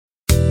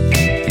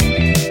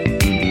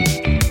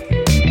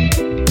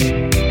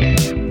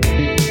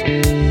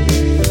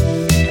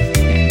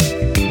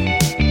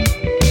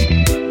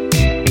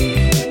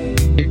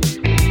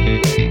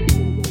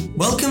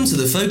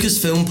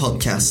Film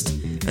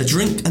Podcast, a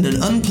drink and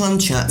an unplanned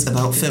chat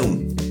about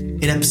film.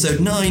 In episode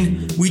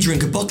 9, we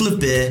drink a bottle of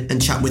beer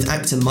and chat with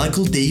actor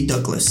Michael D.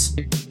 Douglas.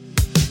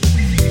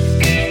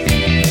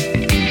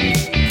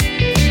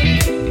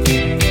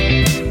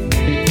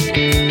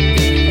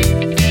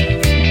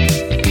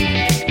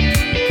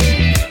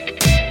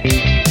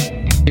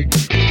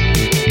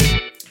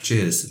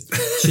 Cheers.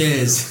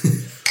 Cheers.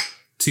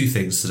 Two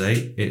things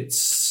today.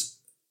 It's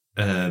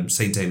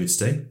St. David's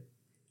Day.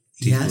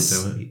 Yes.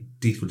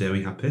 Dies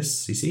Dewi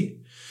Hapis, CC.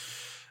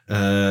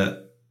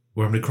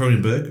 We're having a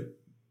Cronenberg.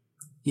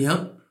 Yep.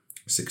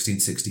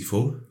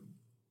 1664.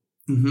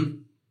 Mm-hmm.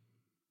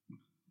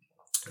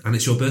 And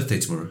it's your birthday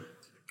tomorrow.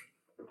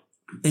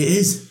 It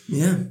is,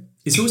 yeah.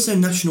 It's also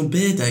National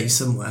Beer Day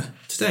somewhere.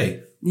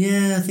 Today?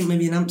 Yeah, I think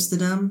maybe in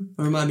Amsterdam,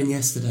 or it might have been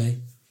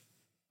yesterday.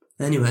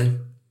 Anyway.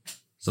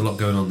 There's a lot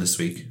going on this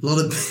week. A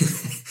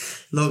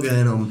lot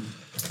going on.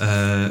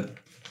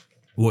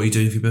 What are you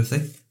doing for your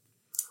birthday?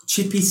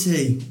 Chippy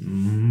tea.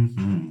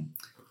 Mm-hmm.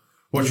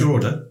 What's your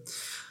order?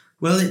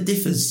 Well, it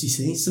differs, you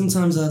see.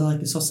 Sometimes I like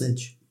a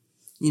sausage.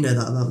 You know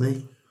that about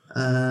me.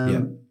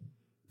 Yeah.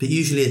 But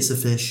usually it's a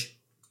fish.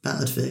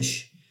 Battered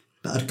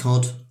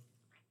cod.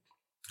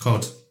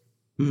 Cod.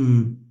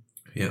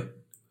 Yeah.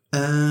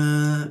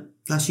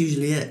 That's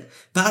usually it.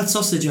 Battered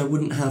sausage I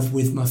wouldn't have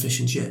with my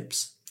fish and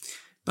chips.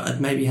 But I'd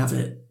maybe have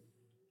it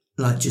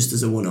like just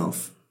as a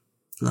one-off.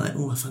 Like,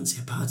 I fancy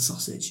a battered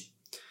sausage.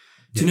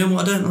 Do you know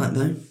what I don't like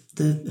though?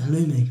 The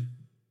halloumi.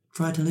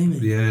 Fried halloumi.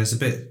 Yeah, it's a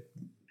bit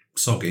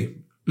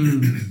soggy.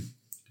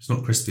 It's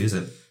not crispy, is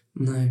it?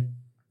 No.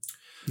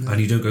 And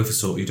you don't go for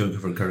salt, you don't go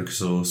for a curry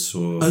sauce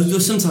or... Oh,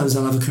 sometimes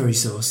I'll have a curry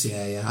sauce,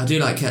 yeah. I do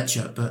like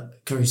ketchup,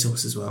 but curry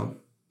sauce as well,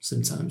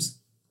 sometimes.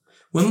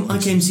 When I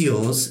came to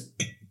yours,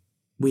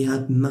 we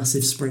had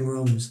massive spring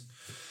rolls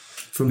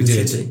from the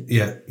city.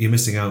 Yeah, you're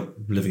missing out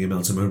living in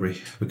Melton Mowbray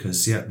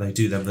because, yeah, they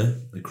do them there.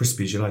 They're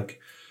crispy as you like.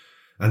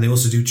 And they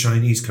also do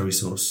Chinese curry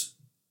sauce.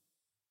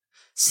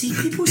 See,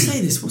 people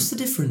say this. What's the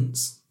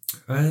difference?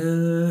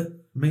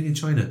 Made in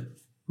China.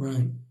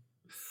 Right.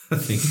 I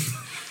think.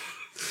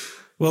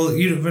 Well,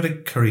 you've had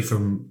a curry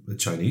from the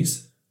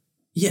Chinese.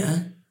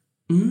 Yeah.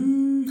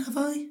 Have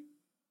I?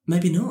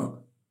 Maybe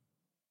not.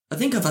 I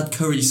think I've had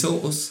curry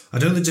sauce. I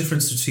don't know the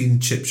difference between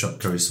chip shop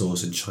curry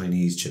sauce and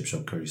Chinese chip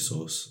shop curry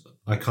sauce.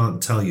 I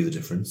can't tell you the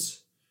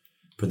difference,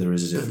 but there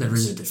is a difference. But there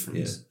is a difference.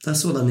 Yeah.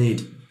 That's what I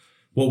need.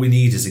 What we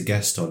need is a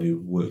guest on who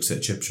works at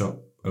a chip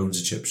shop,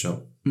 owns a chip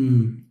shop.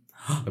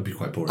 That'd be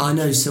quite boring. I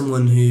know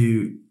someone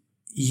who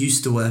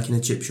used to work in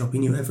a chip shop. He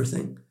knew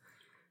everything.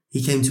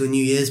 He came to a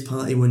New Year's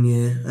party one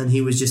year and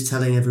he was just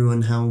telling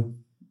everyone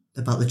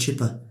about the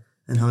chipper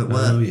and how it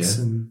works. Oh,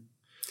 yeah. And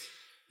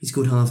he's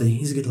called Harvey.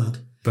 He's a good lad.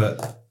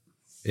 But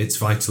it's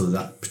vital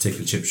that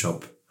particular chip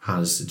shop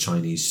has a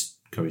Chinese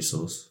curry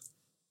sauce.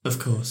 Of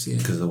course, yeah.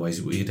 Because otherwise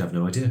we'd have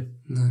no idea.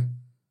 No.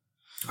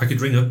 I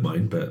could ring up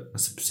mine, but that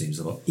seems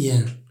a lot.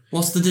 Yeah.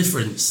 What's the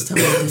difference? Tell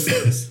me the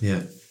difference.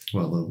 Yeah.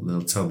 Well,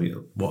 they'll tell me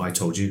what I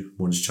told you.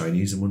 One's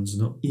Chinese and one's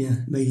not. Yeah,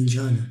 made in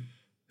China.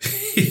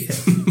 Yeah.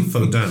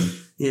 Phone down.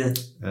 Yeah.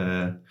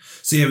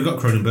 So yeah, we've got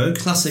Cronenberg.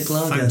 Classic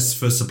lager. Thanks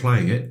for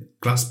supplying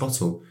it. Glass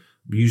bottle,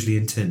 usually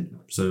in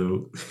tin.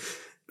 So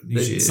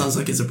it sounds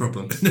like it's a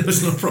problem. No,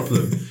 it's not a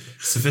problem.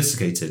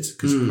 Sophisticated,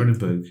 because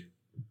Cronenberg.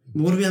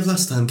 What did we have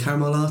last time?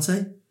 Caramel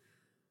latte?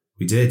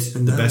 We did.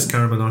 And the best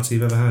caramel latte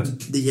you've ever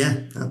had.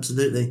 Yeah,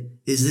 absolutely.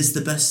 Is this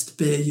the best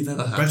beer you've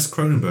ever had? Best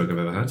Cronenberg I've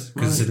ever had,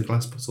 because it's in a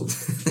glass bottle.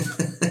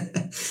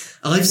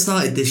 I've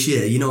started this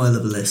year, you know I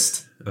love a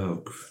list.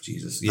 Oh,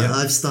 Jesus. Yeah.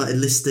 I've started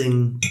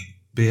listing...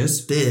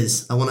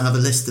 Beers. I want to have a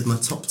list of my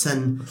top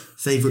 10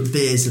 favourite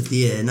beers of the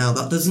year. Now,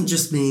 that doesn't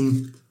just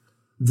mean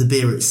the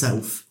beer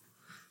itself.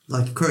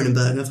 Like a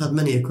Cronenberg, I've had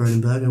many a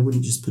Cronenberg. I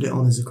wouldn't just put it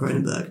on as a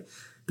Cronenberg.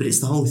 But it's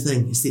the whole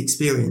thing. It's the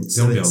experience.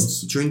 The so ambience.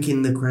 It's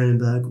drinking the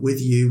Cronenberg with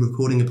you,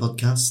 recording a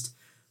podcast,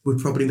 would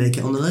probably make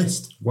it on the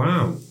list.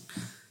 Wow.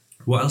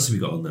 What else have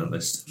you got on that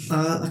list?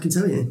 I can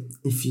tell you,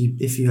 if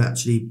you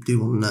actually do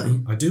want to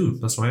know. I do.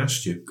 That's why I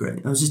asked you.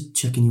 Great. I was just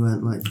checking you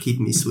weren't, like,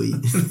 keeping me sweet.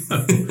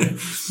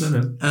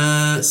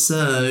 No.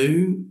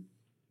 So,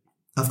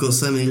 I've got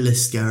so many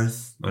lists,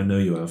 Gareth. I know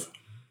you have.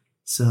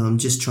 So I'm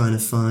just trying to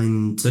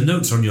find... The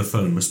notes on your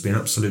phone must be an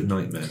absolute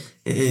nightmare.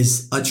 It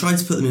is. I tried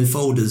to put them in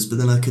folders, but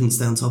then I couldn't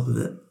stay on top of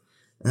it.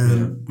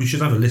 Yeah. We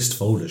should have a list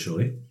folder,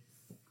 surely.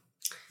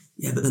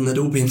 Yeah, but then they'd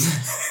all be in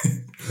there.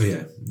 Oh,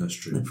 yeah, that's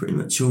true. They're pretty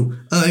much all...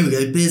 Oh, here we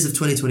go. Beers of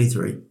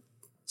 2023.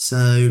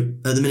 So,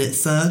 at the minute,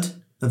 third.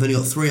 I've only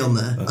got 3 on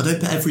there. I don't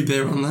put every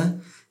beer on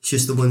there. It's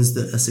just the ones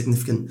that are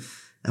significant.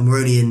 And we're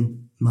only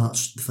in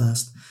March the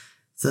 1st.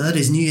 Third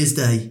is New Year's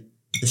Day.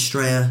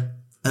 Estrella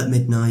at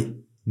midnight.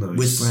 Nice.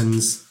 With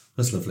friends.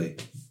 That's lovely.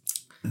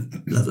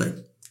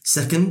 Lovely.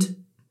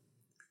 Second,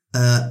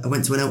 I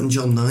went to an Elton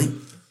John night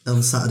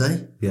on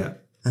Saturday. Yeah.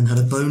 And had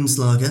a Bones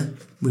lager.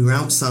 We were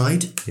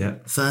outside. Yeah.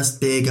 First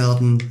beer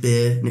garden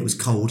beer, and it was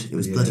cold. It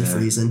was bloody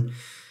freezing.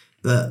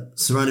 But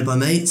surrounded by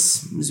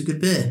mates, it was a good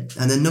beer.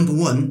 And then number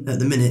 1 at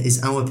the minute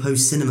is our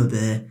post-cinema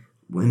beer.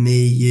 When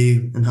me,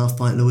 you, and Half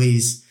Pint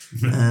Louise,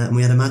 and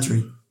we had a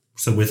Madry.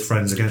 So with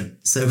friends again.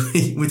 So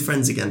with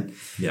friends again.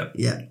 Yeah.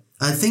 Yeah.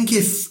 I think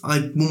if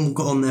one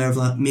got on there of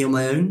like me on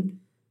my own,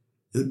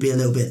 it would be a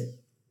little bit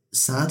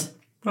sad.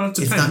 Well, it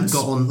if depends. that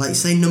got on, like,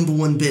 say, number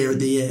one beer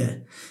of the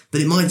year, but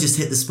it might just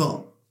hit the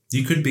spot.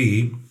 You could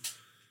be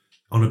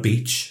on a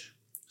beach,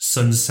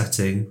 sun's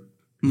setting,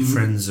 your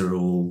friends are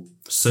all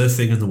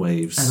surfing in the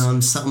waves. And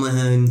I'm sat on my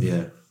own.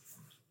 Yeah.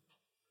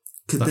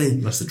 Could be.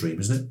 That's the dream,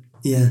 isn't it?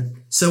 Yeah.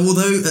 So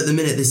although at the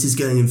minute this is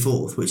going in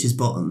fourth, which is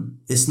bottom,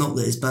 it's not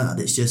that it's bad,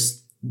 it's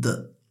just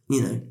that,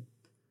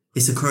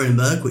 it's a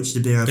Kronenberg, which is a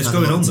beer I've had a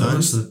lot of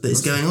times, but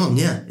it's going on,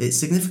 yeah. It's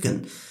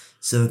significant.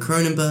 So a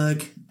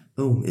Kronenberg,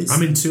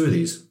 I'm in 2 of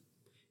these.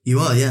 You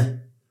are, yeah.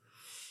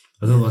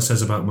 I don't know what that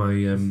says about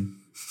my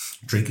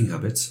drinking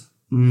habits.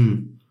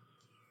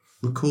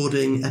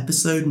 Recording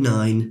episode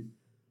 9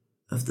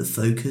 of the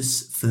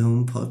Focus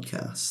Film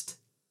Podcast.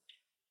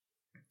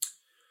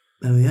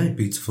 There we go.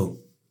 Beautiful.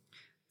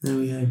 There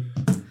we go.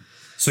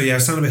 So yeah, I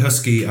sound a bit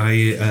husky.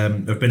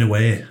 I've been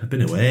away.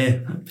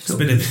 It's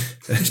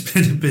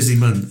been a busy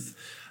month,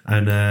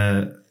 and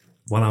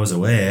while I was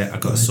away, I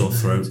got a sore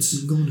throat.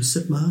 I'm gonna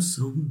sip my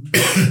soul.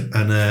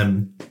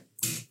 And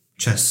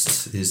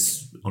chest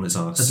is on its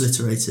arse.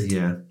 Obliterated.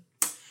 Yeah,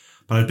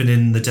 but I've been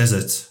in the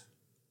desert.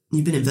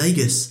 You've been in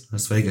Vegas.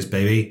 Las Vegas,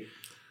 baby.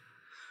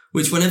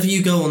 Which, whenever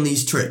you go on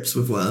these trips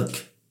with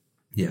work,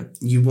 yeah,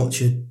 you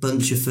watch a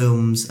bunch of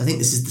films. I think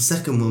this is the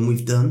second one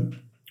we've done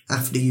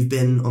after you've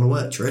been on a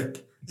work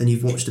trip and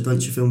you've watched a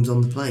bunch of films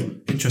on the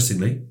plane.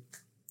 Interestingly,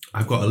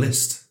 I've got a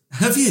list.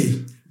 Have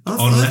you?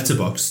 On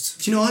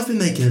Letterboxd. Do you know I've been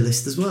making a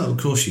list as well? Of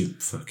course you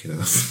fucking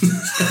have.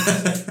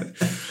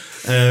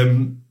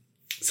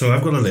 So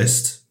I've got a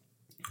list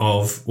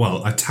of,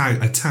 I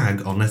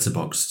tag on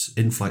Letterboxd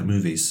in-flight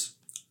movies.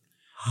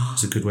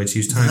 It's a good way to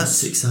use tags.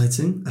 That's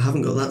exciting. I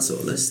haven't got that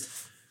sort of list.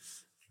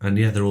 And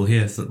yeah, they're all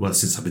here.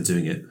 Since I've been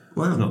doing it.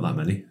 Wow. Not that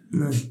many.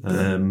 No.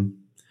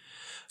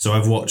 So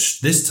I've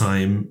watched this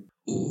time.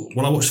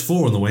 I watched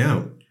 4 on the way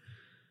out.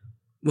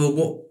 Well,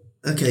 what?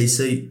 Okay,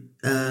 so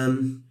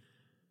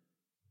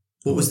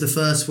what was the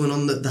first one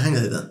on the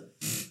Hangover?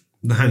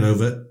 The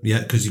Hangover, yeah,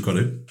 because you've got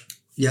to.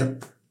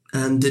 Yep.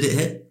 And did it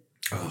hit?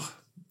 Oh,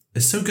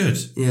 it's so good.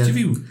 Yeah.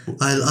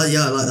 I like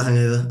the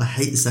Hangover. I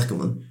hate the second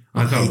one.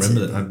 I can't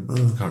remember it. I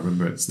can't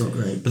remember it. It's not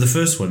great. But the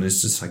first one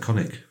is just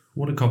iconic.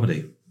 What a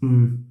comedy.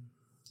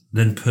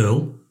 Then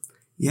Pearl.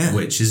 Yeah.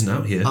 Which isn't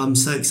out here. I'm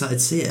so excited to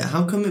see it.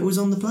 How come it was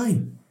on the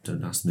plane?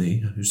 Don't ask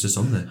me. It was just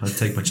on there. I'd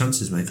take my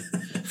chances, mate.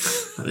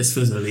 This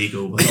feels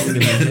illegal, but I'm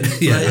going to...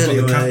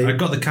 Yeah, I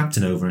got the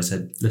captain over and I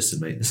said, listen,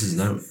 mate, this isn't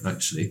out,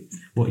 actually.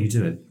 What are you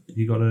doing?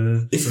 You got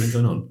something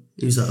going on?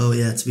 He was like, oh,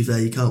 yeah, to be fair,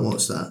 you can't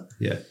watch that.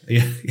 Yeah.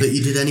 But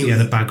you did anyway. He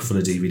had a bag full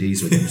of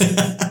DVDs with him.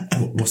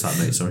 So, what's that,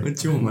 mate? Sorry. What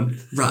do you want, man?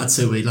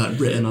 Ratatouille, like,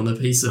 written on a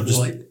piece of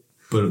white.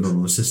 Put it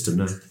on the system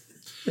now.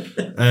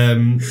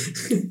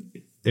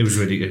 It was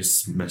really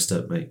messed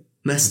up, mate.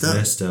 Messed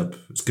up.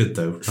 It's good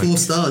though. 4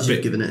 stars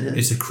you've given it here.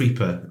 It's a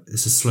creeper.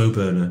 It's a slow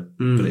burner,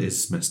 but it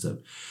is messed up.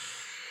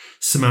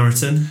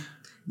 Samaritan.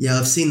 Yeah,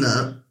 I've seen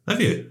that.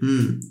 Have you?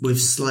 With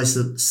Slice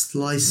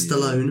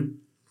Stallone.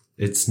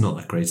 It's not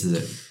that great, is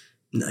it?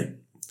 No.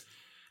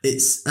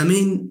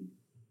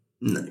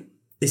 No,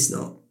 it's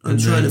not. I'm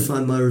trying to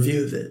find my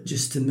review of it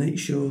just to make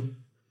sure.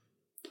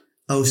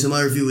 Oh, so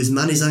my review is: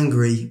 man is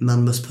angry,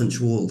 man must punch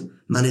wall.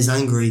 Man is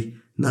angry,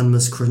 man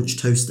must crunch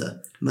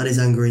toaster. Man is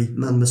angry,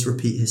 man must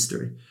repeat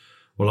history.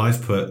 Well,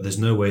 I've put, there's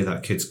no way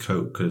that kid's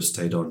coat could have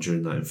stayed on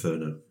during that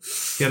inferno.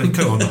 He had a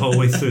coat on the whole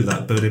way through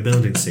that burning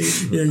building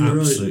scene. Yeah, you're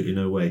Absolutely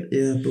no way.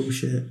 Yeah,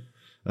 bullshit.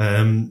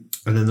 And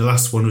then the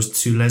last one was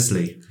to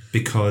Leslie,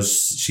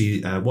 because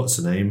she, what's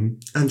her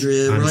name?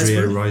 Andrea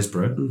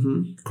Riseborough.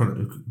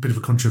 A bit of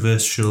a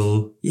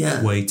controversial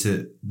way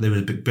there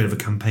was a bit of a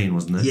campaign,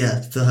 wasn't there? Yeah,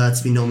 for her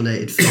to be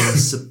nominated for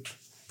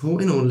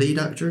supporting or lead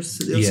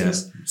actress at the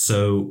Oscars. Yeah,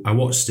 so I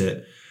watched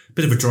it.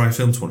 Bit of a dry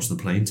film to watch on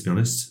the plane, to be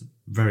honest.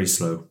 Very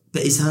slow.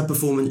 But is her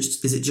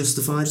performance, is it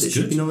justified that she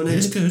should be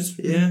nominated? It's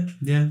good.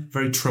 Yeah.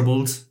 Very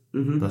troubled.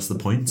 That's the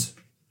point.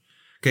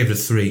 Gave it a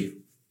 3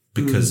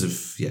 because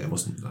of, it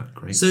wasn't that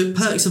great. So it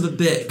perks up a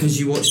bit because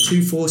you watch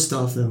 2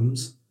 4-star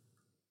films.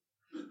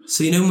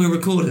 So when we're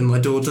recording, my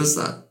door does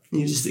that.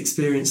 You just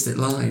experienced it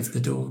live, the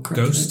door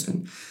cracking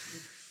open.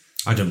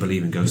 I don't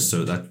believe in ghosts,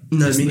 so that...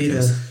 No, me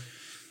neither.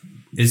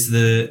 Does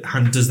the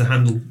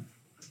handle...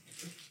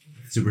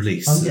 Is it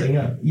released? I'm getting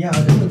up. Yeah, I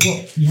don't know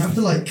what... You have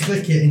to,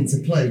 click it into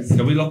place.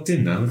 Are we locked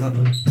in now? Is that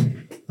one?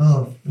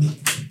 Oh.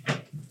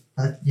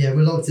 Yeah,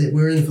 we're locked in.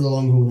 We're in for the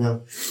long haul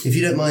now. If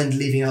you don't mind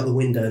leaving out the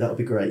window, that would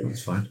be great.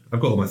 That's fine. I've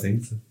got all my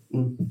things.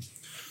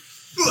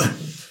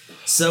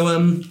 So,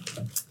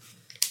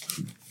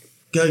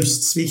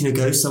 Ghost. Speaking of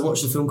ghosts, I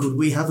watched a film called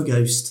We Have a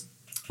Ghost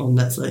on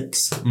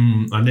Netflix.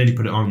 I nearly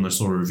put it on and I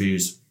saw the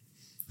reviews.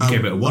 You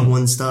gave it a 1.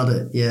 1 starred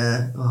it,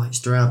 yeah. Oh, it's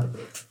drab.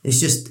 It's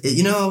just,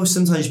 how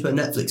sometimes you put a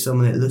Netflix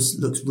film and it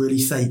looks really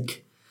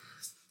fake.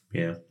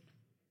 Yeah.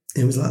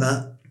 It was like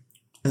that.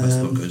 That's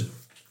not good.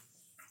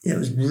 Yeah, it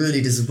was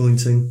really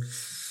disappointing.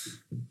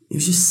 It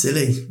was just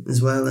silly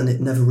as well, and it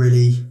never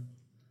really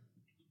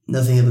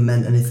Nothing ever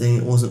meant anything.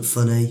 It wasn't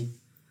funny.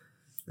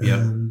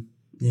 Yeah.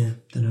 Yeah,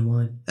 don't know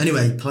why.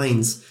 Anyway,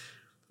 planes.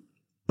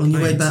 On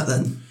your way back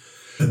then?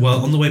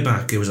 Well, on the way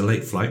back, it was a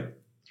late flight.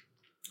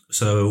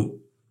 So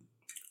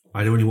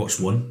I'd only watched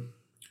one.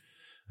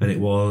 And it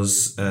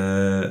was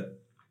Don't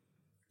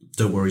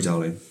Worry,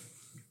 Darling.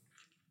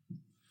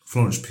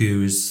 Florence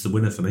Pugh is the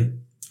winner for me.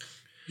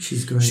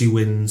 She's great. She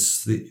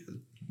wins the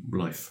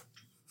life.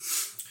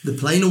 The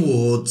Plane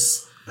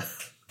Awards.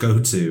 Go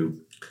to.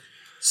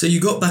 So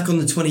you got back on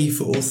the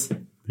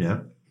 24th.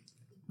 Yeah.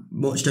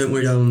 Watched Don't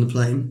Worry Darling on the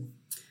plane.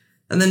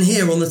 And then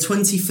here on the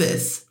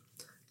 25th,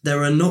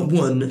 there are not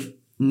one,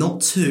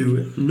 not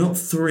two, not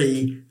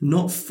three,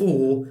 not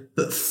four,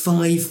 but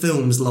 5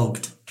 films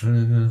logged.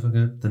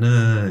 The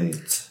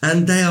night.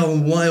 And they are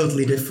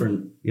wildly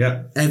different.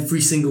 Yeah.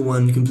 Every single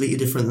one completely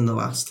different than the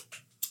last.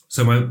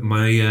 So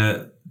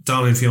my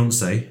darling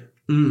fiance,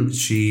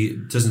 she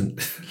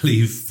doesn't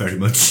leave very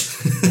much.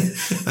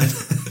 And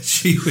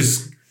she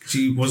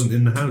wasn't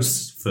in the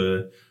house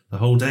for the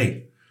whole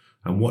day.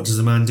 And what does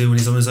a man do when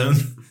he's on his own?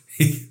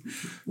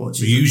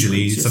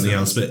 Usually something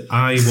else, but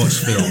I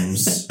watch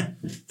films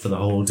for the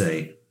whole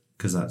day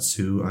because that's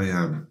who I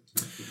am.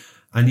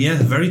 And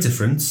yeah, very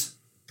different.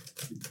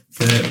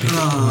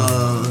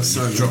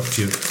 Sorry. Dropped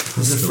you.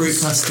 There's a fruit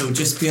pastel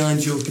just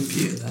behind your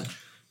computer there.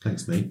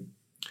 Thanks, mate.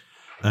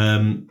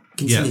 Continue.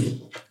 Yeah.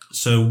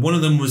 So one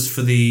of them was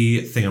for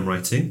the thing I'm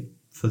writing,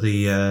 for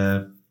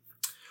the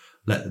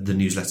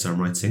newsletter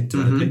I'm writing,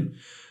 developing,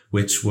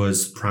 which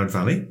was Proud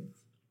Valley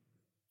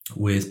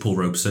with Paul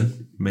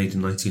Robeson, made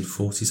in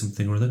 1940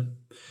 something or other.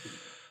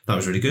 That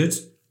was really good.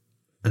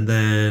 And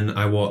then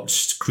I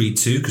watched Creed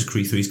 2 because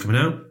Creed 3 is coming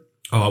out.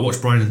 Oh, I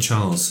watched Brian and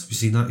Charles. Have you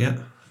seen that yet?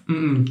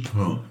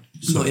 Oh,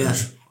 so not yet.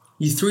 good.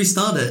 You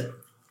 3-starred it,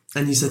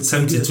 and you said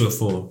tempted to a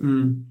 4.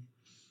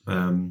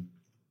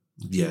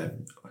 Yeah,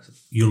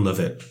 you'll love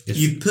it.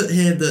 You put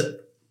here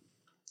that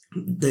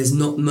there's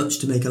not much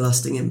to make a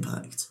lasting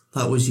impact.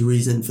 That was your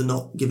reason for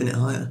not giving it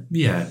higher.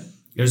 Yeah,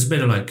 it was a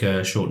bit of like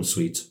short and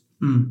sweet.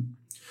 But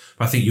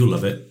I think you'll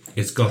love it.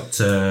 It's got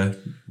Taika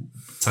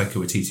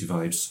Waititi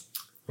vibes.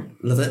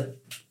 Love it.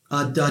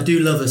 I do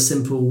love a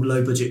simple,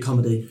 low-budget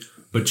comedy.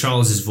 But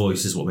Charles's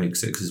voice is what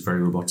makes it, because it's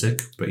very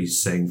robotic, but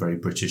he's saying very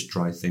British,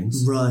 dry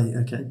things. Right,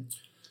 okay.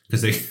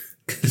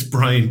 Because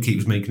Brian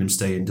keeps making him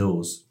stay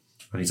indoors.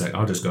 And he's like,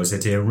 I'll just go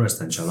sit here and rest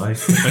then, shall I?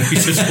 And he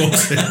just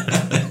walks in.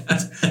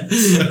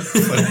 So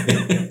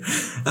funny.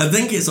 I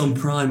think it's on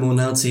Prime or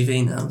Now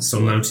TV now. It's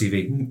on Now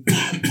TV.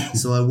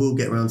 So I will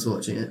get around to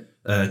watching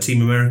it.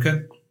 Team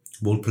America,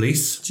 World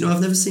Police. Do you know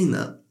I've never seen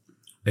that?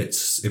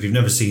 If you've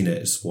never seen it,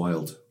 it's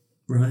wild.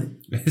 Right.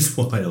 It's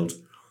wild.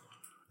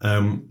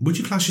 Would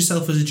you class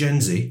yourself as a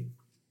Gen Z?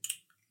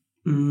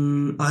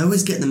 I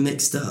always get them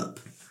mixed up.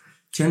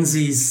 Gen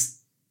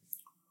Z's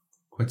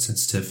quite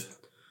sensitive.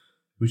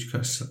 Would you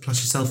class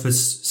yourself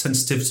as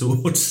sensitive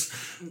towards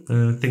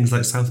things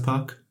like South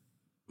Park?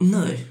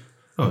 No.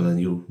 Oh, then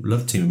you'll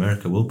love Team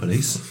America, World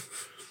Police.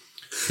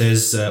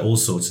 There's all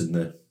sorts in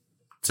there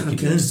to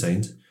keep you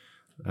entertained.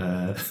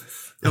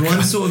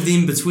 I'm sort of the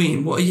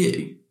in-between. What are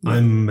you?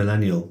 I'm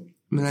millennial.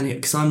 Millennial,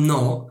 because I'm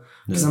not.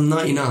 Because I'm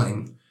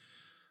 99.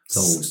 It's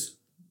old.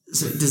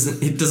 So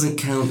it doesn't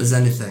count as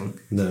anything.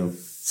 No.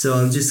 So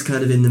I'm just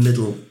kind of in the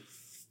middle.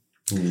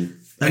 And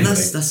anyway,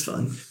 that's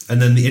fine.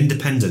 And then The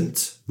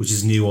Independent, which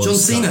is new on John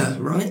Cena,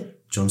 right?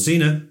 John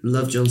Cena.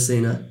 Love John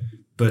Cena.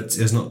 But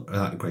it's not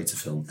that great a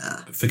film.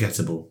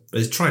 Forgettable.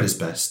 But it's tried its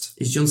best.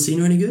 Is John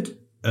Cena any good?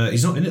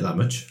 He's not in it that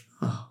much.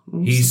 Oh,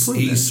 he's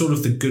sort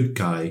of the good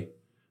guy.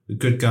 The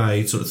good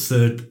guy, sort of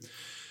third.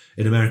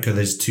 In America,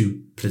 there's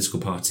 2 political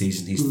parties,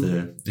 and he's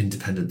the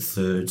independent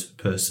third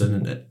person.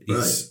 And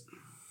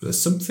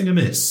there's something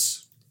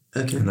amiss.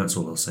 Okay. And that's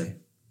all I'll say.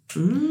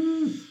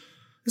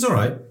 It's all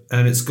right.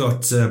 And it's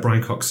got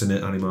Brian Cox in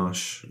it, Annie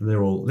Marsh. They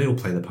all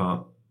play the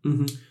part.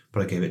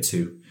 But I gave it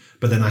 2.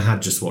 But then I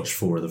had just watched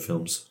 4 other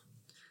films.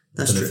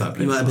 That's true.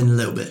 You might have been a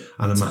little bit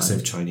and a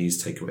massive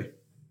Chinese takeaway.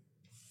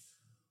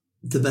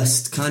 The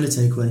best kind of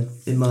takeaway,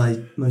 in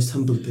my most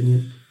humble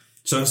opinion.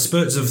 So I have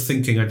spurts of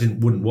thinking I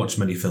wouldn't watch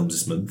many films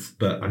this month,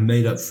 but I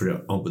made up for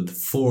it with the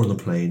 4 on the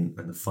plane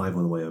and the 5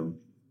 on the way home.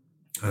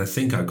 And I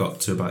think I got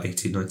to about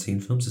 18,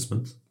 19 films this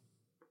month.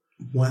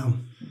 Wow.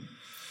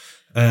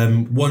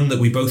 One that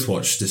we both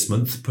watched this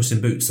month, Puss in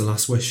Boots, The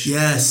Last Wish.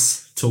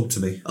 Yes. Talk to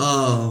me.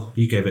 Oh.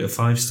 You gave it a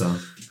 5-star.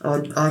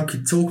 I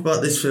could talk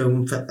about this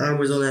film for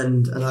hours on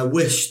end, and I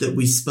wish that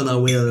we spun our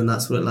wheel and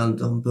that's what it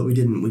landed on, but we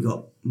didn't. We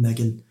got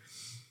Megan.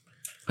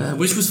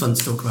 Which was fun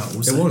to talk about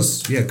also. It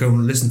was. Yeah, go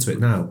and listen to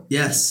it now.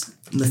 Yes.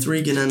 Meth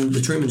Regan and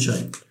The Truman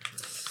Show.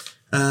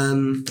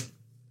 How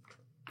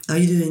are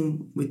you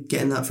doing with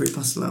getting that fruit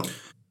pastel out?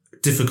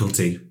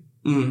 Difficulty.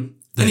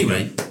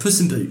 Anyway, Puss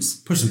in Boots.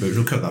 Puss in Boots,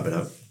 we'll cut that bit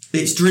out.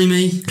 It's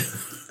dreamy.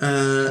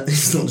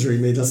 It's not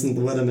dreamy, that's not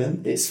the word I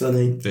meant. It's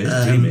funny.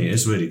 It's dreamy,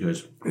 it's really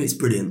good. It's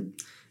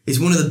brilliant. It's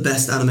one of the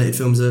best animated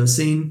films I've ever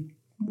seen.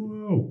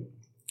 Whoa.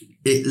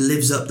 It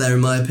lives up there,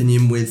 in my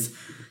opinion, with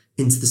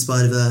Into the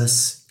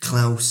Spider-Verse,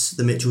 Klaus,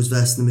 The Mitchells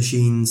vs. the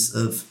Machines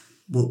of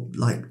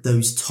like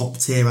those top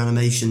tier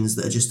animations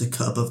that are just a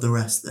cut above the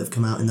rest that have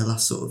come out in the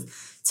last sort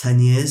of 10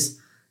 years.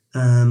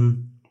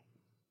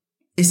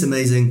 It's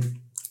amazing.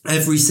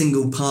 Every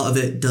single part of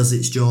it does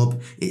its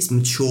job. It's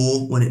mature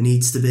when it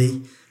needs to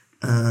be.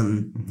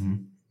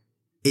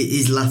 It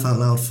is laugh out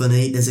loud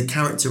funny. There's a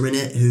character in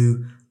it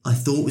who I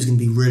thought was going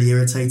to be really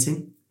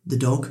irritating, the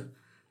dog.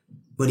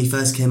 When he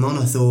first came on,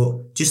 I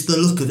thought, just the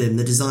look of him,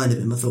 the design of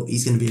him, I thought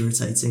he's going to be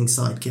irritating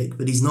sidekick,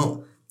 but he's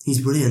not.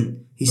 He's brilliant.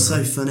 He's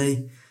so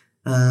funny.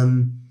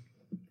 The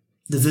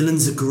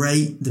villains are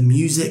great. The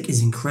music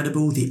is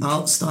incredible. The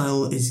art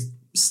style is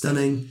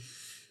stunning.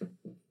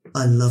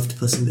 I loved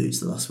Puss in Boots: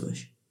 The Last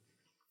Wish.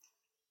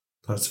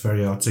 That's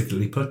very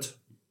articulately put.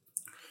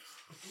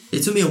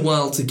 It took me a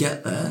while to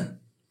get there.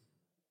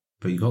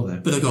 But you got there.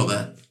 But I got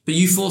there. But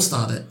you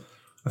 4-starred it.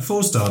 I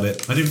 4-starred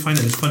it. I didn't find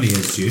it as funny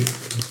as you.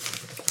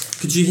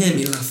 Could you hear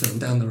me laughing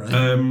down the road?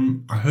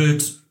 I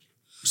heard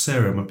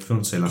Sarah, my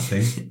fiancée,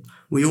 laughing.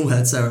 We all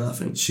heard Sarah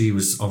laughing. She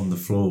was on the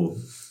floor.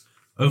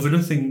 Over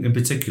nothing in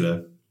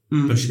particular.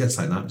 But she gets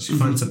like that. She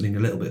finds something a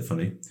little bit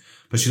funny.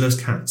 But she loves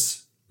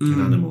cats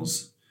and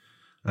animals.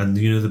 And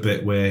you know the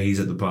bit where he's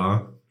at the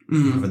bar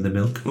having the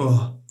milk?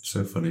 Oh.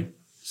 So funny.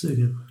 So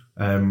good.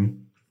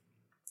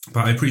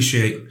 But I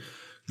appreciate...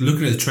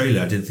 Looking at the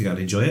trailer, I didn't think I'd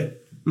enjoy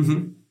it.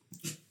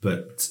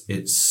 But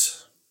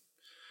it's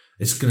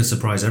going to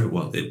surprise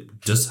everyone. Well, it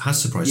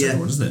has surprised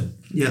everyone, doesn't it?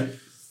 Yeah.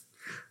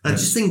 I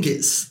just think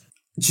it's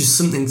just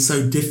something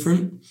so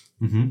different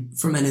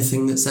from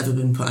anything that's ever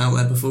been put out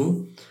there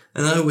before.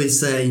 And I always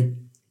say,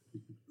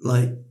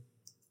 like,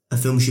 a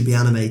film should be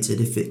animated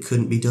if it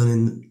couldn't be done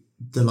in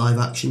the live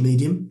action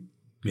medium.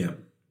 Yeah.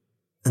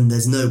 And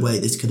there's no way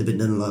this could have been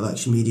done in live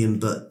action medium,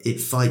 but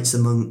it fights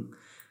among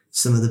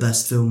some of the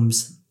best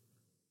films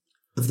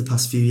of the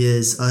past few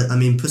years. I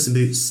mean, Puss in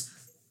Boots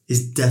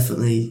is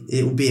definitely,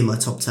 it will be in my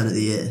top 10 of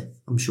the year.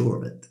 I'm sure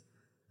of it.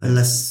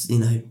 Unless,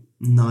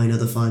 9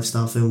 other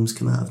 5-star films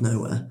come out of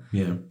nowhere.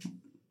 Yeah.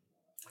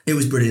 It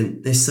was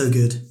brilliant. It's so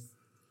good.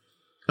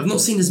 I've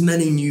not seen as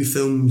many new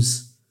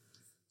films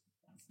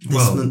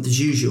this month as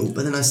usual,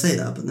 but then I say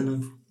that, but then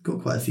I've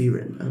got quite a few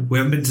written down. We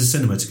haven't been to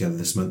cinema together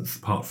this month,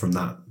 apart from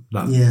that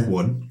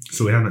one.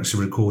 So we haven't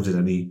actually recorded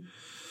any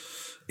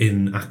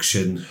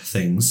in-action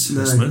things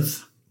this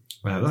month.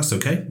 That's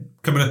okay.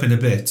 Coming up in a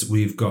bit,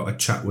 we've got a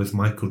chat with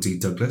Michael D.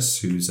 Douglas,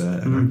 who's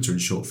an actor in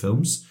short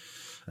films,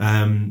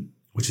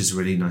 which is a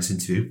really nice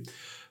interview.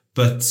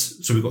 But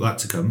so we've got that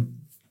to come.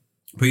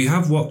 But you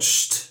have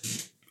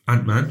watched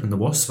Ant-Man and the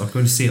Wasp. I'm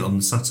going to see it on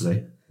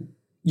Saturday.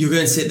 You're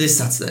going to see it this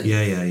Saturday?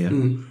 Yeah.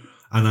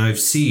 And I've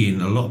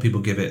seen a lot of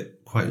people give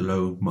it quite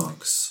low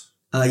marks.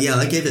 I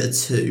gave it a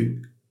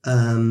 2.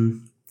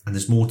 And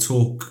there's more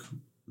talk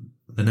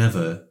than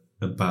ever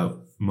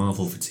about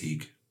Marvel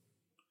fatigue.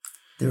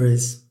 There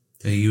is.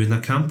 Are you in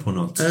that camp or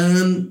not? I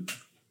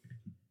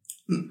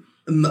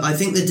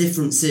think the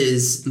difference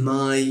is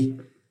my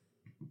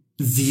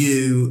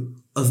view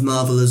of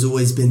Marvel has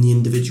always been the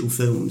individual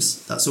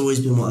films. That's always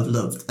been what I've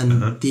loved.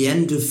 And the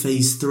end of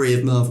Phase 3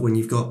 of Marvel, when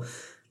you've got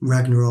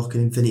Ragnarok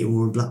and Infinity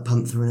War and Black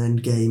Panther and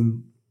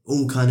Endgame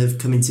all kind of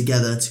coming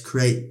together to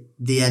create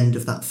the end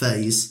of that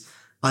phase,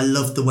 I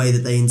loved the way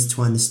that they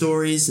intertwined the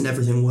stories and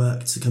everything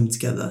worked to come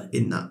together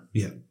in that.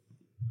 Yeah.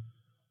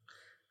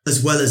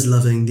 As well as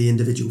loving the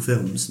individual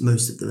films,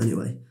 most of them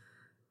anyway.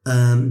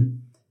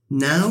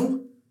 Now,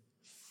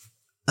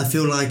 I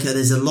feel like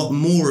there's a lot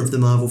more of the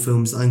Marvel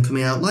films that I'm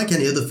coming out, like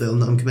any other film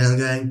that I'm coming out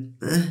going,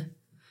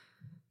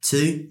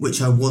 to,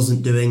 which I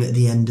wasn't doing at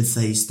the end of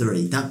Phase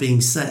 3. That being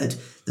said,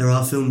 there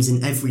are films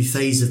in every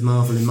phase of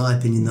Marvel, in my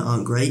opinion, that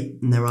aren't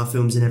great, and there are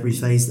films in every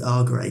phase that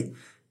are great.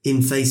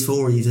 In Phase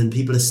 4 even,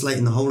 people are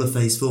slating the whole of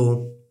Phase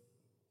 4.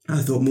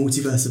 I thought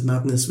Multiverse of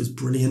Madness was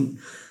brilliant.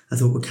 I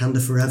thought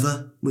Wakanda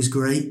Forever was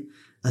great.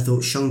 I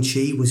thought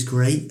Shang-Chi was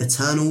great.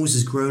 Eternals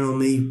has grown on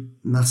me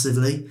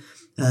massively.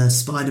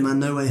 Spider-Man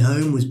No Way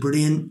Home was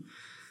brilliant.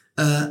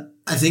 I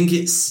think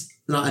it's...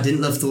 I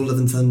didn't love Thor Love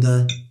and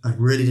Thunder. I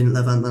really didn't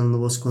love Ant-Man and the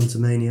Wasp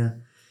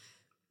Quantumania.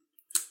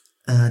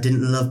 I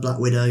didn't love Black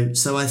Widow.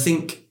 So I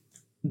think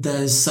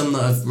there's some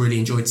that I've really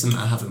enjoyed, some that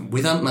I haven't.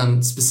 With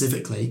Ant-Man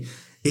specifically,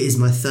 it is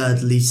my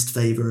 3rd least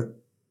favourite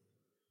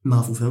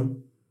Marvel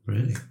film.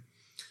 Really?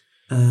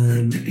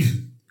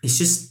 It's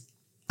just...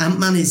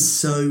 Ant-Man is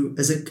so...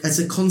 As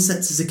a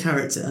concept, as a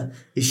character,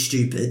 is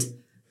stupid.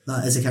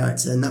 As a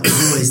character. And that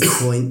was always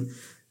the point.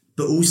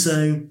 But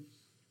also,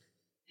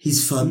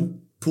 he's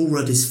fun. Paul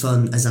Rudd is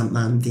fun as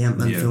Ant-Man. The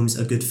Ant-Man films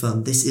are good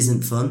fun. This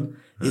isn't fun.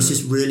 It's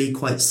just really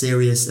quite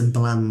serious and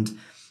bland.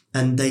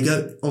 And they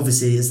go,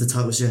 obviously, as the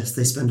title suggests,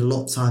 they spend a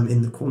lot of time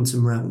in the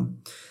quantum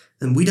realm.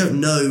 And we don't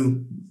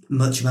know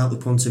much about the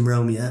quantum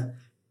realm yet,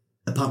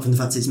 apart from the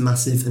fact it's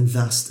massive and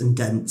vast and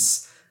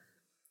dense.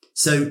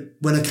 So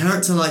when a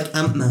character like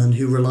Ant-Man,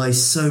 who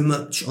relies so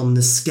much on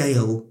the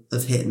scale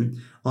of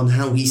him, on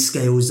how he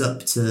scales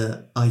up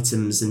to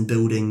items and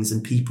buildings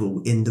and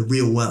people in the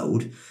real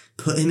world,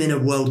 put him in a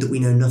world that we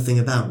know nothing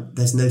about.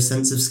 There's no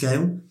sense of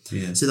scale.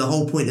 Yeah. So the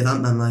whole point of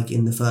Ant-Man, like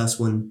in the first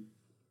one,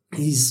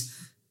 he's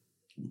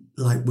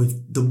like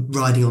with the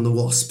riding on the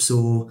wasps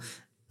or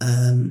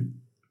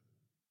on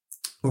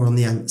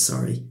the ants,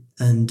 sorry,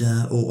 and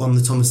or on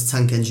the Thomas the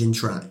Tank Engine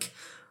track,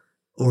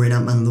 or in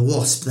Ant-Man and the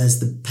Wasp, there's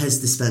the Pez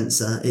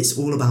dispenser. It's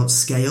all about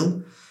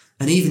scale.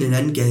 And even in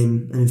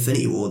Endgame and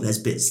Infinity War, there's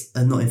bits,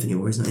 not Infinity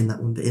War, it's not in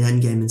that one, but in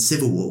Endgame and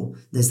Civil War,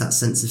 there's that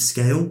sense of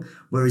scale.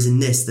 Whereas in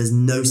this, there's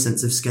no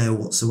sense of scale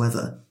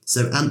whatsoever.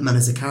 So Ant-Man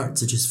as a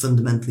character just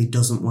fundamentally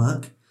doesn't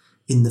work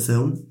in the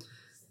film.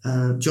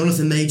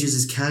 Jonathan Majors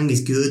as Kang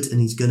is good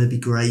and he's going to be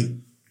great.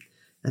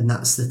 And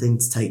that's the thing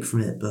to take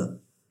from it.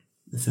 But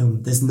the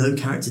film, there's no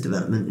character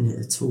development in it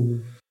at all.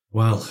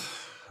 Well,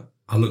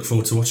 I look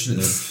forward to watching it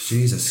then.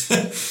 Jesus.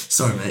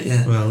 Sorry, mate,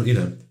 yeah. Well, you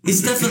know.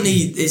 It's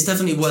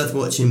definitely worth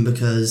watching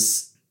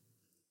because,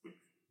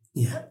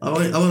 yeah, I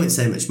won't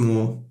say much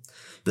more.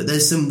 But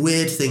there's some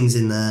weird things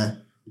in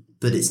there,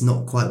 but it's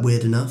not quite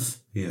weird enough.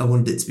 Yeah. I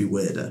wanted it to be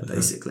weirder,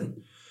 basically.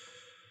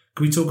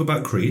 Can we talk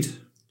about Creed?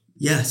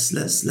 Yes,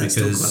 let's talk about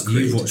Creed. Because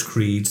you've watched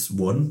Creed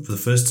 1 for the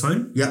first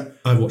time. Yep.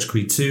 I've watched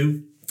Creed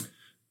 2.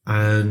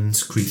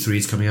 And Creed 3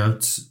 is coming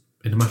out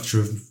in a matter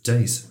of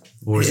days.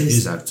 Or it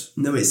is out.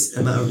 No, it's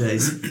a matter of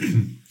days.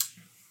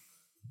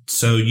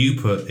 So you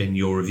put in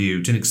your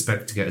review, didn't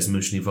expect to get as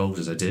emotionally involved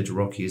as I did.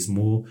 Rocky is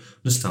more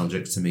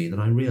nostalgic to me than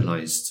I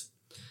realised.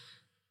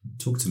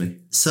 Talk to me.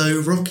 So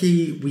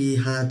Rocky we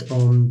had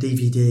on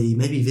DVD,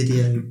 maybe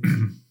video.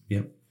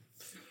 Yeah.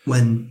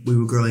 When we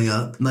were growing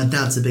up. My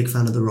dad's a big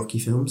fan of the Rocky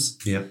films.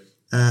 Yeah.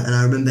 And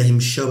I remember him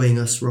showing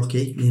us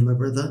Rocky, me and my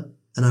brother.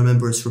 And I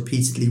remember us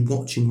repeatedly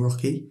watching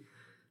Rocky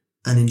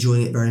and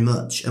enjoying it very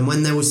much. And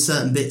when there was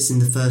certain bits in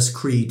the first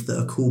Creed that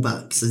are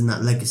callbacks in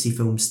that legacy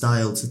film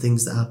style to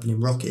things that happen in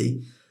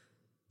Rocky,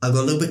 I got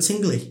a little bit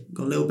tingly.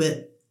 Got a little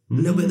bit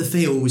of the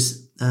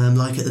feels,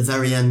 like at the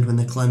very end when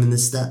they're climbing the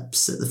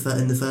steps in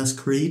the first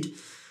Creed. I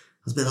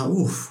was a bit like,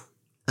 oof.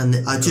 And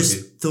I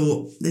just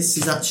thought, this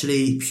is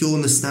actually pure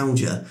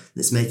nostalgia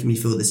that's making me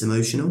feel this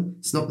emotional.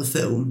 It's not the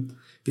film,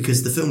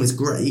 because the film is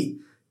great,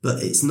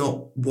 but it's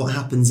not what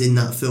happens in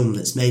that film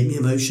that's made me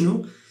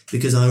emotional,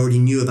 because I already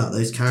knew about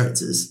those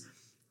characters.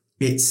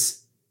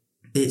 It's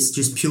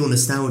just pure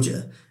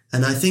nostalgia.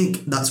 And I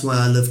think that's why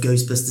I love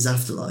Ghostbusters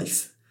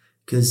Afterlife,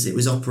 because it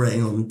was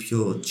operating on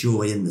pure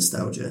joy and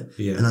nostalgia.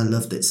 Yeah. And I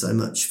loved it so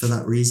much for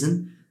that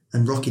reason.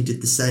 And Rocky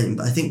did the same.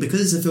 But I think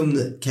because it's a film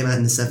that came out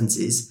in the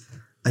 70s,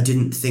 I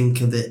didn't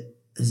think of it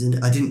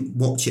I didn't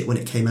watch it when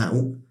it came out.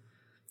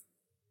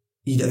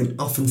 You don't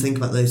often think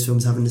about those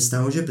films having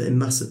nostalgia, but it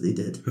massively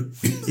did.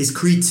 Is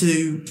Creed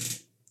 2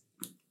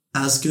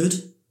 as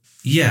good?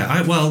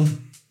 Yeah, well,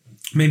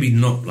 maybe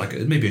not,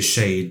 maybe a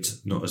shade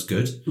not as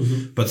good.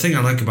 Mm-hmm. But the thing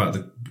I like about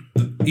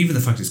even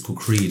the fact it's called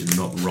Creed and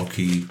not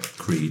Rocky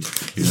Creed,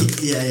 you know?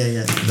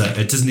 Yeah. That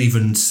it doesn't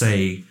even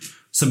say,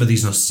 some of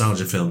these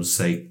nostalgia films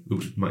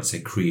might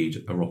say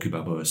Creed, a Rocky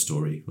Balboa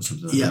story or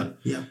something like that.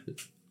 Yeah.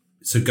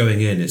 So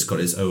going in, it's got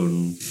its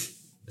own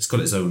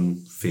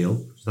feel.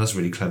 So that's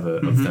really clever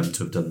of them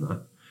to have done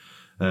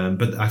that.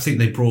 But I think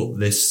they brought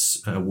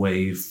this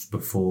wave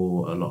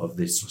before a lot of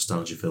these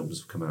nostalgia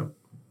films have come out.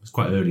 It's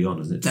quite early on,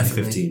 isn't it?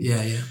 2015.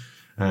 Yeah.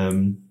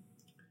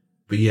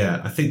 But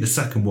yeah, I think the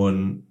second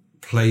one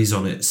plays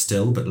on it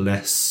still, but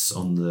less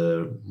on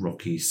the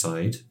Rocky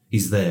side.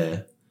 He's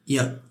there.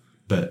 Yeah.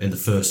 But in the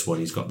first one,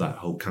 he's got that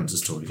whole cancer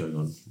story going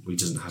on. He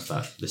doesn't have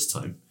that this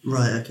time.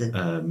 Right, okay.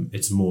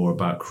 It's more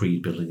about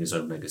Creed building his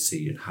own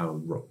legacy and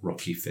how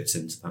Rocky fits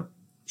into that.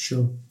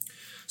 Sure.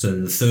 So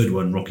in the third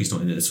one, Rocky's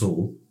not in it at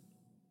all,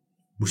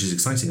 which is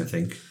exciting, I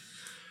think.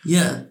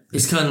 Yeah,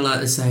 it's kind of like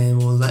they're saying,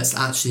 well, let's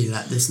actually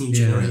let this new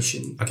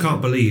generation... I can't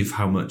believe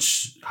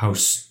how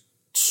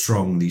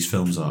strong these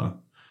films are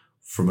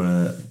from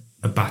a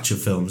batch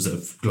of films that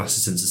have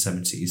lasted since the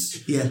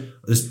 70s. Yeah.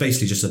 It's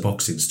basically just a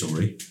boxing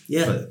story.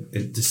 Yeah. But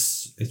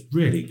it's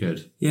really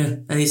good. Yeah,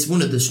 and it's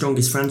one of the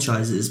strongest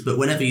franchises, but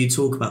whenever you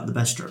talk about the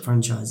best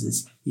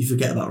franchises, you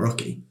forget about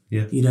Rocky.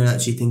 Yeah. You don't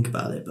actually think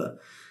about it, but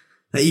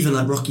even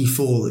like Rocky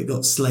 4 that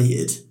got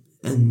slated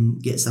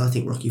and I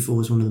think Rocky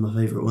 4 is one of my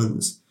favourite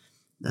ones.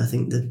 I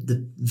think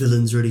the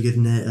villain's really good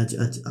in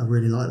it. I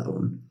really like that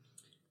one.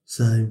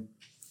 So,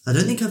 I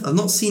don't think I've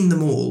not seen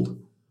them all.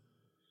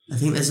 I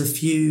think there's a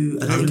few...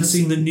 I haven't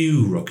seen the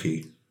new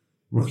Rocky.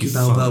 Rocky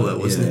Balboa,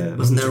 wasn't it? Yeah.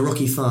 Wasn't there a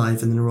Rocky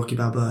 5 and then a Rocky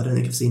Balboa? I don't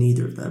think I've seen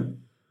either of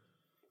them.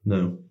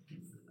 No.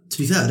 To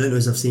be fair, I don't know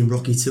if I've seen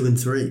Rocky 2 and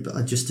 3, but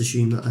I just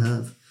assume that I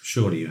have.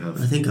 Surely you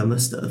have. I think I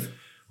must have.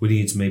 We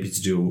need maybe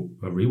to do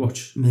a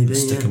rewatch. Maybe,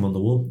 Stick them on the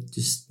wall.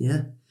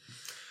 Yeah.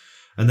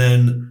 And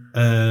then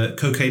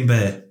Cocaine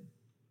Bear.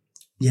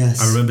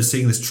 Yes. I remember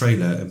seeing this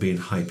trailer and being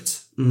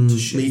hyped to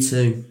shit. Me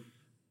too.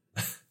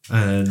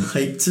 And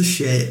hyped to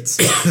shit.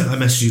 I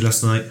messaged you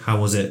last night. How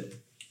was it?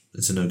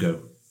 It's a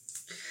no-go.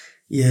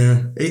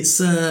 Yeah. It's,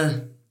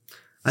 I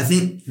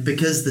think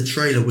because the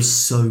trailer was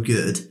so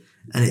good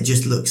and it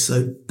just looked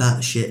so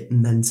batshit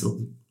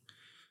mental.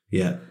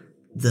 Yeah.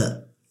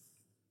 That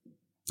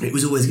it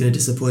was always going to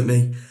disappoint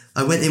me.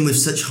 I went in with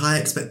such high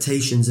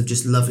expectations of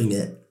just loving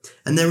it.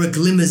 And there were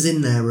glimmers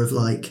in there of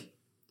like,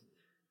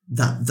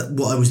 that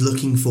what I was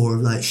looking for,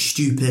 of like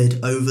stupid,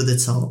 over the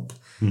top,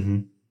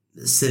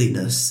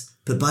 silliness.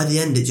 But by the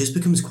end, it just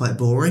becomes quite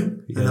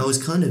boring. Yeah. And I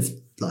was kind of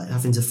like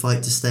having to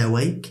fight to stay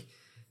awake,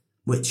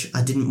 which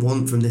I didn't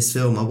want from this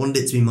film. I wanted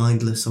it to be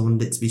mindless. I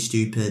wanted it to be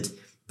stupid,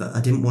 but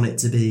I didn't want it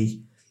to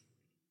be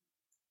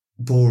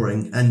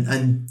boring.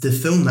 And the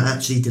film that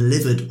actually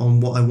delivered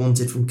on what I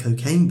wanted from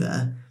Cocaine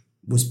Bear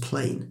was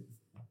Plane.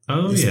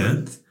 Oh, yeah.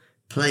 Month.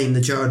 Plane,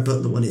 the Jared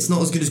Butler one. It's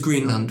not as good as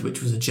Greenland,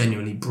 which was a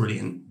genuinely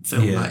brilliant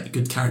film. Yeah. Like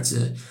good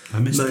character I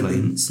miss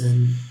moments. Plane.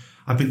 And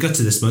I've been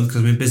gutted this month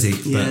because I've been busy.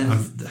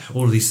 Yeah. But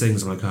all of these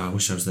things, I'm like, I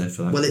wish I was there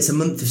for that. well, it's a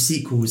month of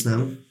sequels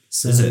now.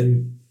 So, Is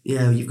it?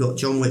 Yeah, you've got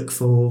John Wick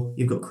 4,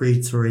 you've got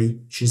Creed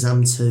 3,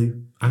 Shazam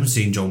 2. I haven't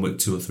seen John Wick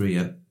 2 or 3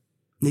 yet.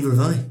 Neither have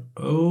I.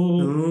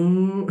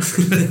 Oh.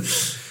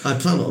 I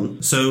plan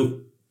on.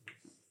 So,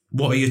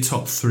 what are your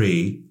top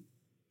 3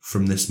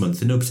 from this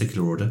month, in no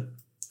particular order,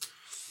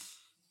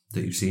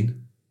 that you've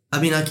seen?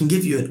 I mean, I can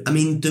give you it. I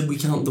mean, do we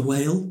count The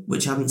Whale,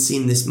 which I haven't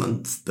seen this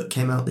month, but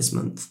came out this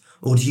month?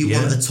 Or do you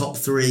want a top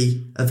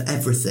 3 of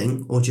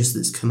everything, or just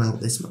that's come out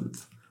this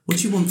month? What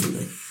do you want from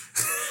me?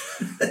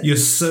 You're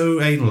so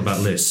anal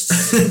about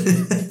lists.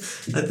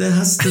 There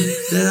has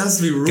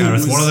to be rules.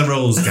 Gareth, what are the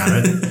rules,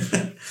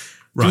 Gareth?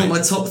 Right. Do you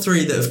want my top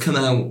 3 that have come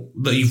out?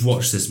 That you've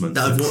watched this month.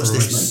 That I've watched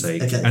this month.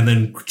 Sake. Okay. And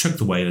then chuck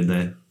The Whale in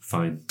there.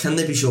 Fine. Can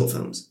they be short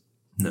films?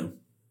 No.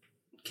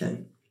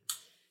 Okay.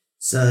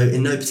 So,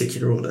 in no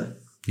particular order.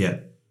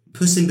 Yeah.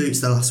 Puss in Boots: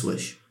 The Last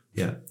Wish.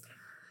 Yeah.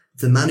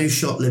 The Man Who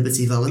Shot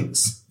Liberty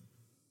Valance.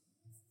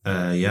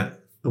 Yeah.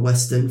 A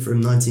Western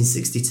from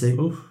 1962.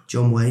 Oof.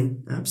 John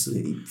Wayne.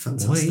 Absolutely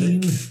fantastic.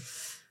 Wayne.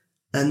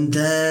 And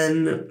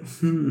then,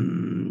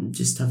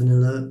 just having a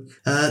look.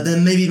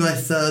 Then maybe my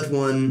third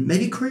one,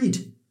 maybe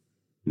Creed.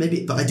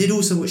 Maybe, but I did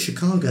also watch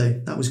Chicago.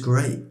 That was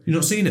great. You've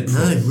not seen it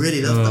before? No,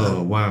 really loved that.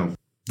 Oh, wow.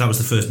 That was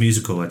the first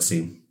musical I'd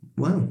seen.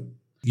 Wow.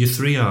 Your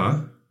 3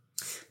 are?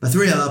 My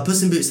 3 are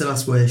Puss in Boots: The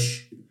Last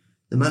Wish,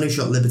 The Man Who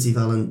Shot Liberty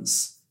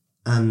Valance,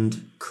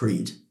 and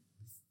Creed.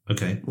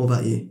 Okay. What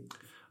about you?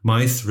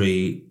 My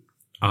 3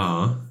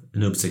 are,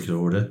 in no particular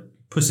order,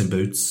 Puss in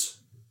Boots.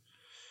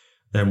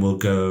 Then we'll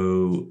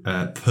go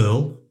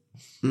Pearl.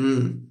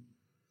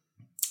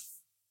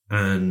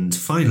 And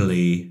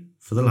finally,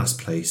 for the last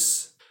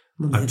place...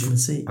 I'm on the edge of my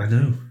seat. I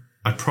know.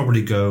 I'd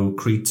probably go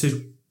Creed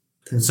 2.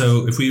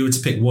 So if we were to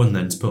pick one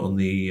then to put on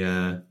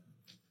the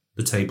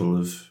table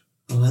of...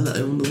 Oh,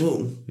 hello, on the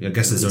wall. I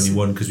guess there's only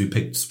one because we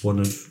picked one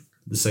of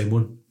the same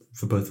one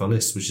for both our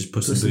lists, which is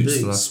Puss in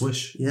Boots: The Last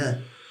Wish. Yeah.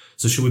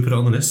 So should we put it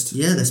on the list?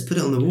 Yeah, let's put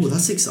it on the wall.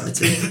 That's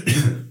exciting.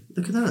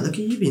 Look at that. Look at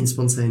you being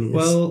spontaneous.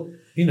 Well,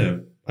 you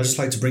know, I just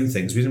like to bring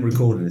things. We didn't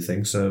record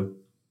anything, so...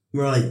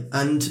 Right,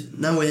 and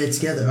now we're here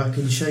together, I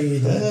can show you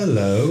the...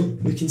 Hello.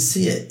 We can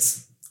see it.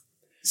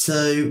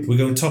 So... We're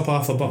going top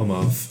half or bottom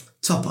half?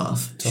 Top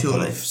half, Top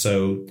surely. half.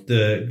 So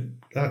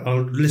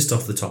I'll list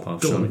off the top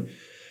half, shall on. we?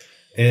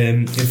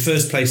 In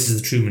first place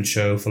is The Truman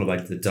Show, followed by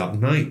The Dark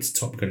Knight,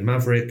 Top Gun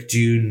Maverick,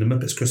 Dune, The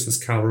Muppets Christmas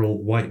Carol,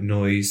 White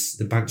Noise,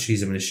 The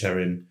Banshees of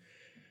Inisherin,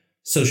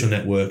 Social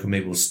Network, and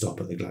maybe we'll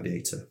stop at The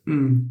Gladiator.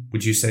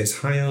 Would you say it's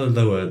higher or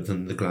lower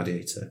than The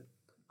Gladiator?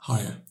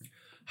 Higher.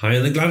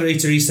 Higher than The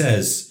Gladiator, he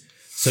says.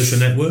 Social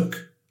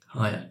Network?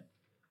 Higher.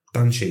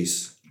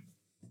 Banshees?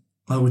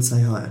 I would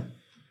say higher.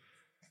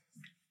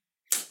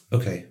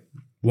 Okay.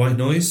 White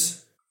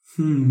Noise?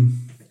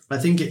 I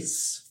think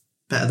it's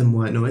better than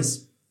White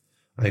Noise.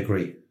 I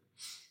agree.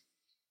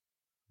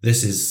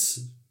 This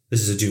is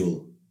a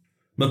duel.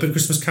 Muppet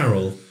Christmas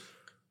Carol.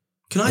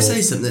 Can I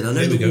say something? I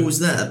know the wall's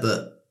there,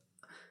 but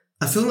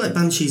I feel like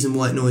Banshees and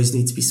White Noise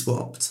need to be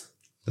swapped.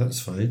 That's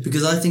fine.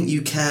 Because I think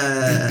you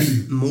care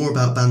more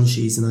about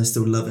Banshees, and I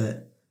still love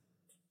it,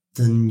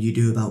 than you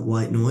do about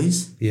White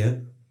Noise. Yeah,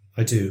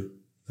 I do.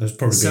 I was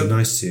probably being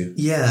nice to you.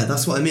 Yeah,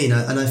 that's what I mean.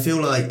 And I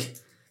feel like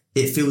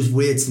it feels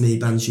weird to me,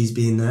 Banshees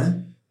being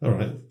there. All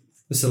right.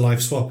 It's a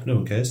live swap. No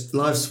one cares.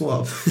 Live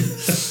swap.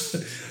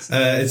 Is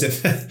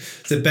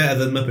it better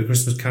than Muppet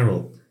Christmas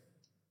Carol?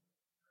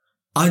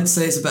 I'd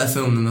say it's a better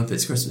film than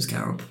Muppets Christmas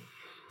Carol.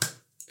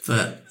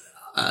 But,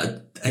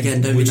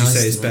 again, don't Would be you nice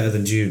say to it's me. better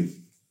than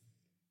Dune?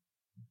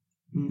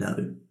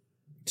 No.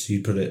 So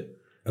you put it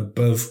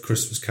above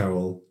Christmas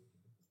Carol,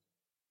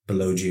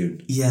 below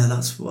Dune? Yeah,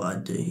 that's what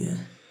I'd do, yeah.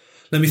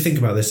 Let me think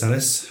about this,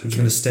 Alice. I'm just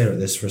going to stare at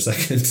this for a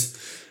second.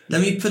 Let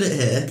me put it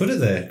here. Put it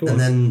there. Go on. And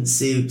then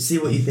see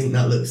what you think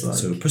that looks like.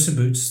 So Puss in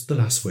Boots: The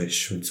Last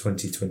Wish from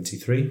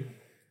 2023,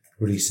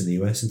 released in the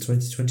US in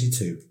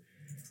 2022.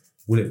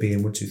 Will it be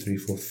in 1, 2, 3,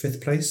 4,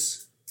 5th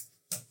place?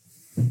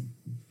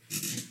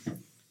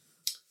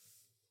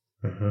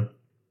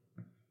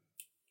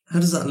 How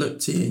does that look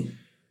to you?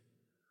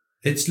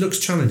 It looks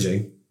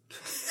challenging.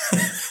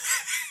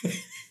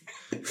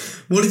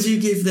 What did you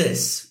give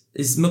this?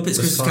 Is Muppets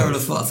Christmas 5. Carol a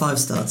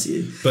 5-star to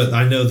you? But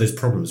I know there's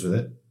problems with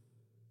it.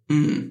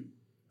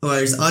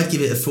 Whereas I'd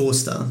give it a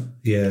 4-star.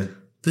 Yeah.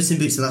 Puss in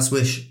Boots: The Last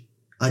Wish,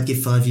 I'd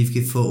give 5, you'd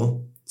give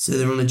 4. So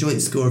they're on a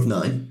joint score of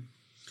 9.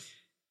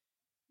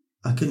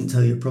 I couldn't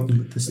tell you a problem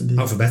with Puss in Boots.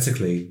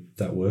 Alphabetically,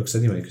 that works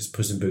anyway, because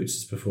Puss in Boots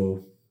is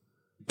before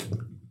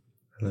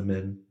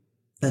LMN.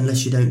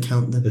 Unless you don't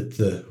count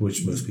the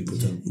which most people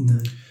don't.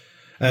 No.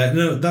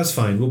 No, that's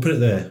fine. We'll put it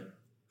there.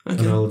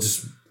 Okay. And I'll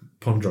just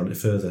ponder on it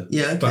further.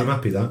 Yeah, okay. But I'm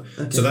happy with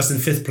that. Okay. So that's in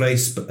 5th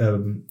place,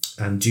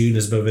 and Dune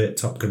is above it,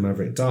 Top Gun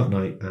Maverick, Dark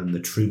Knight, and The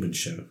Truman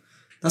Show.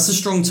 That's a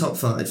strong top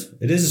 5.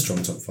 It is a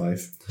strong top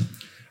 5.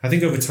 I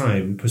think over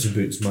time, Puss in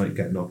Boots might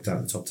get knocked out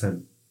of the top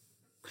 10.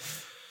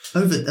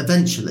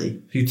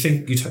 Eventually. You'd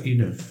think, you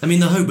know. I mean,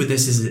 the hope with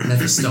this is it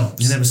never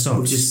stops. It never stops.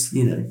 We've just,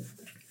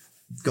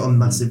 got a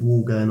massive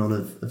wall going on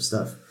of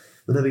stuff.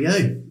 But there we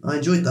go. I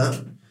enjoyed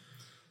that.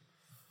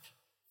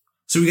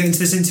 So we get into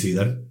this interview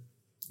then?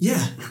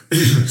 Yeah.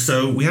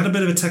 So we had a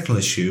bit of a technical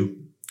issue.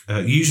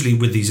 Usually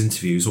with these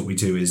interviews, what we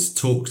do is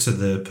talk to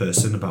the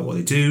person about what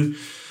they do,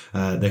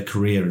 their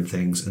career and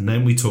things, and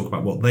then we talk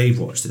about what they've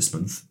watched this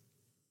month.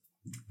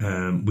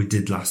 We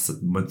did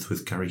last month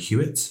with Gary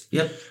Hewitt,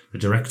 the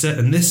director,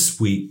 and this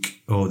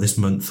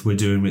month we're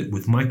doing it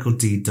with Michael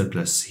D.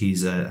 Douglas.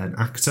 He's an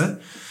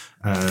actor,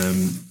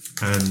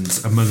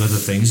 and among other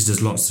things, he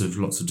does lots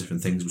of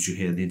different things, which you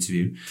hear in the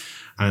interview,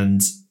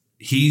 and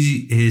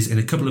he is in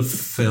a couple of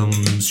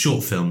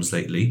short films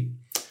lately.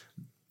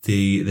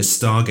 The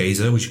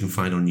Stargazer, which you can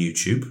find on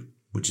YouTube,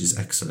 which is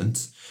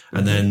excellent.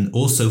 And then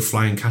also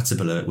Flying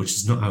Caterpillar, which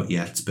is not out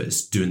yet, but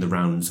it's doing the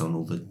rounds on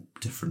all the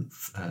different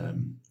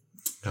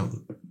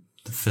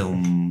the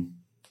film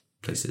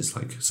places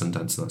like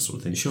Sundance and that sort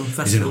of thing. Sure,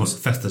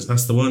 festivals.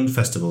 That's the one,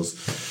 festivals.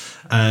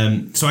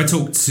 So I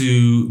talked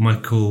to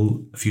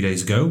Michael a few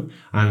days ago,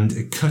 and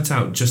it cut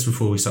out just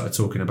before we started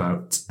talking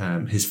about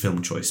his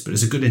film choice. But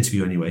it's a good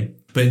interview anyway.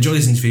 But enjoy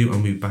this interview,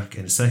 and we'll be back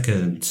in a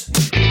second.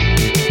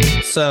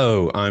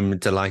 So I'm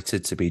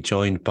delighted to be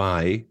joined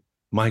by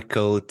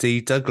Michael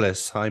D.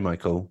 Douglas. Hi,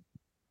 Michael.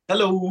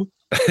 Hello.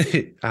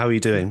 How are you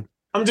doing?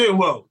 I'm doing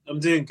well. I'm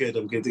doing good.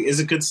 It's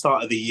a good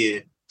start of the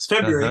year. It's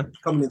February,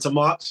 coming into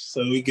March,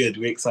 so we're good.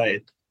 We're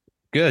excited.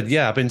 Good.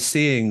 Yeah, I've been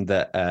seeing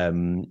that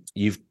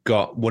you've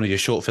got one of your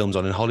short films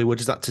on in Hollywood.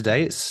 Is that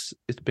today? It's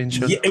been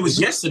shown? Yeah, it was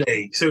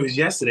yesterday. So it was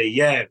yesterday,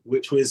 yeah,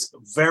 which was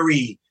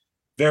very,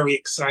 very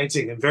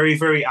exciting and very,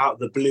 very out of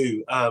the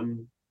blue.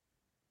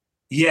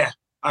 Yeah,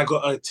 I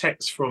got a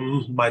text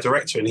from my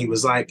director and he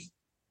was like,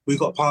 we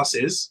got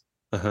passes.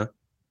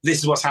 This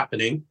is what's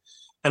happening.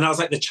 And I was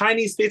like, the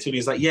Chinese theatre? And he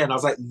was like, yeah. And I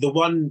was like, the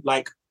one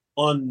like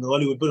on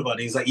Hollywood Boulevard?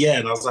 And he's like, yeah.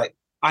 And I was like,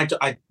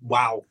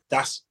 wow,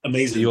 that's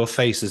amazing. So your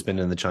face has been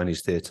in the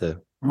Chinese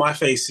theatre. My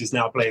face is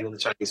now playing on the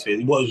Chinese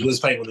theatre. Was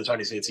playing on the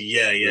Chinese theatre,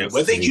 yeah.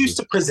 Where they used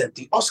to present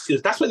the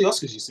Oscars. That's where the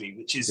Oscars used to be,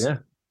 which is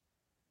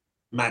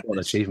madness. What an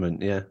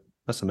achievement, yeah.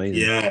 That's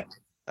amazing. Yeah.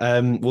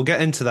 We'll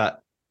get into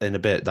that in a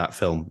bit, that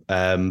film.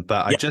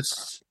 But I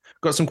just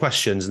got some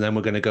questions, and then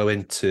we're going to go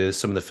into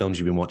some of the films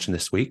you've been watching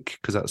this week,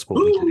 because that's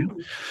what we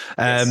do.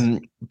 Yes.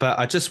 But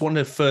I just want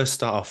to first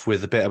start off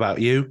with a bit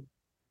about you.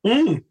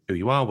 Who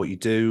you are, what you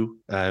do,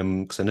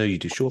 because I know you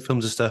do short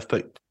films and stuff,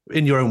 but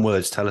in your own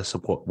words, tell us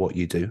what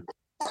you do.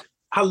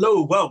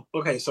 Hello. Well,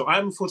 okay, so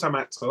I'm a full-time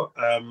actor.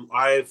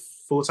 I've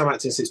full-time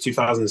acting since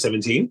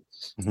 2017.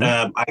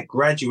 I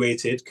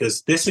graduated,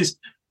 because this is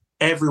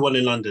everyone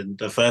in London.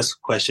 The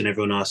first question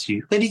everyone asks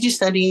you, where did you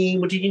study?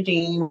 What did you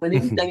do? Where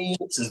did you study?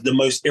 This is the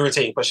most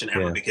irritating question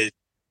ever, because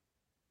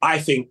I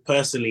think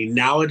personally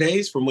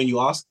nowadays, from when you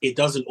ask, it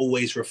doesn't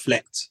always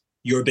reflect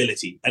your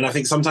ability. And I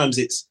think sometimes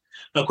it's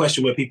a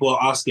question where people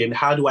are asking,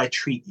 how do I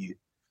treat you?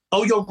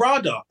 Oh, you're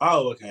RADA.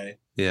 Oh, okay.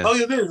 Yeah. Oh,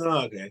 you're this.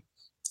 Oh, okay.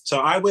 So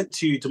I went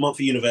to De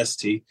Montfort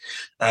University,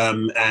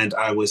 and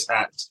I was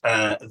at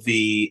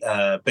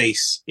the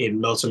base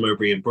in Melton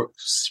Mowbray and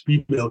Brooks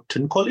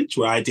Milton College,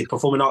 where I did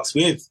performing arts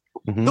with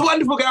the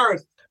wonderful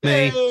Gareth.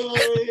 Me.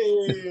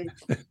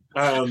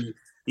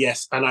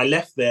 Yes, and I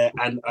left there,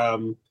 and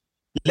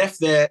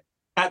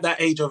at that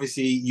age.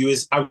 Obviously,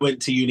 I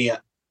went to uni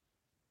at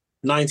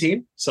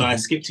 19, so I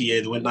skipped a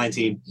year. They went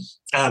 19,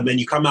 and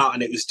you come out,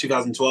 and it was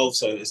 2012,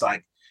 so it's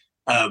like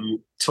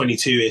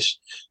 22-ish,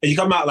 and you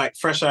come out like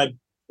fresh-eyed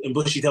and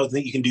bushy-tailed and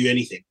think you can do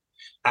anything.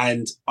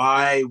 And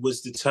I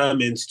was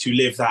determined to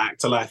live that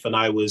actor life, and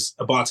I was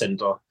a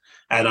bartender,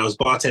 and I was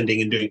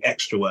bartending and doing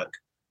extra work.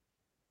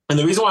 And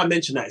the reason why I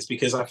mention that is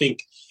because I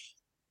think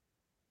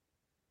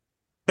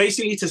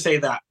basically to say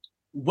that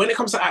when it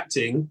comes to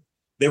acting,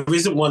 there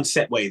isn't one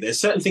set way. There's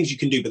certain things you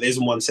can do, but there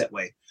isn't one set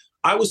way.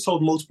 I was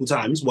told multiple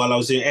times while I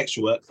was doing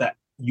extra work that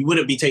you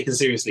wouldn't be taken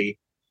seriously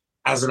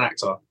as an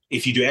actor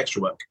if you do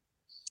extra work.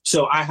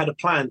 So I had a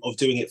plan of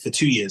doing it for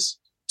 2 years.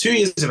 2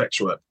 years of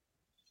extra work.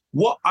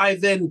 What I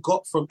then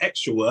got from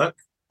extra work,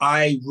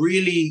 I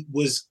really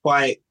was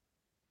quite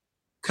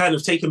kind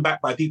of taken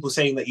back by people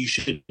saying that you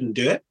shouldn't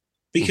do it.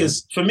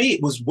 Because for me,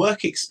 it was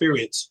work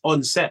experience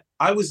on set.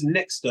 I was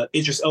next to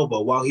Idris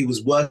Elba while he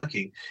was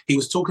working. He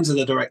was talking to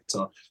the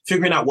director,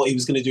 figuring out what he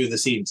was going to do in the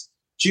scenes.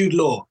 Jude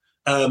Law,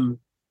 Jimon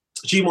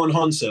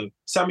Honso,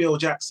 Samuel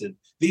Jackson.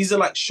 These are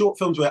like short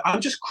films where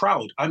I'm just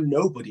crowd. I'm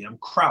nobody. I'm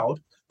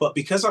crowd. But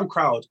because I'm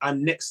crowd,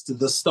 I'm next to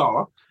the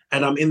star,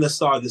 and I'm in the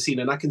star of the scene,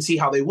 and I can see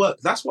how they work.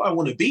 That's what I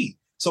want to be.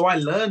 So I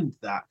learned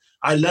that.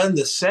 I learned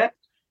the set.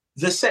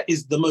 the set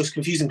is the most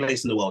confusing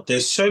place in the world.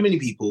 There's so many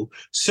people,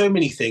 so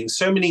many things,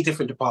 so many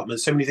different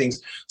departments, so many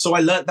things. So I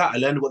learned that. I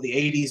learned what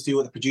the ADs do,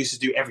 what the producers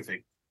do,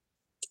 everything.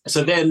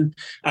 So then,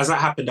 as that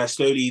happened, I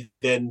slowly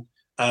then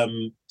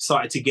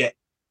started to get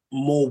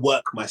more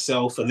work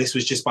myself. And this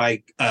was just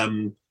by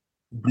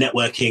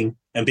networking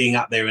and being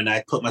out there. And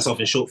I put myself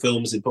in short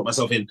films and put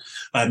myself in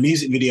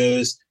music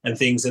videos and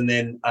things. And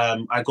then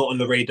I got on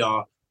the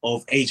radar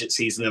of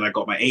agencies, and then I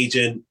got my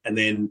agent, and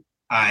then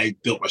I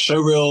built my show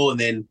reel, and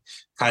then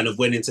kind of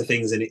went into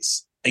things. And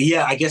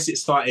I guess it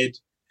started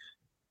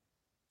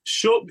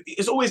short.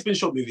 It's always been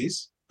short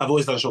movies. I've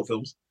always done short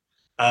films.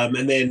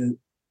 And then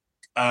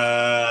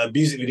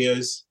music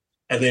videos,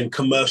 and then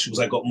commercials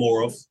I got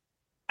more of.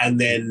 And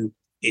then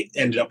it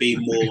ended up being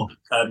more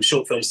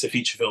short films to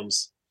feature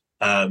films,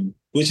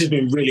 which has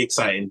been really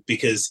exciting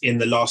because in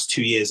the last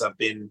 2 years, I've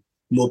been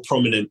more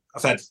prominent.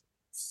 I've had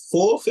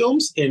 5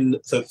 films in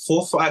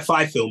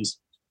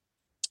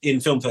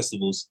film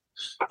festivals.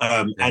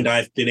 And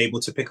I've been able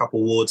to pick up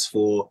awards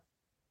for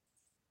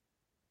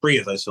 3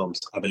 of those films,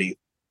 I believe.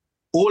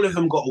 All of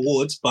them got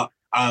awards, but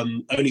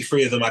only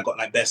 3 of them I got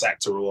like best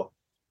actor or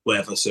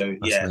whatever. So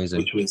that's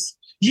amazing.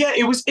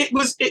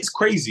 It's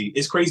crazy.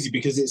 It's crazy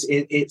because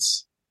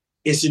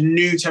it's a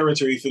new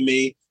territory for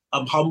me.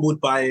 I'm humbled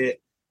by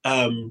it.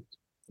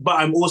 But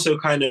I'm also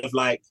kind of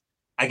like,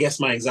 I guess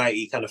my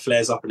anxiety kind of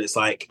flares up and it's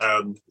like,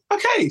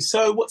 okay,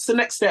 so what's the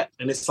next step?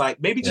 And it's like,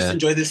 maybe just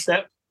enjoy this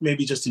step.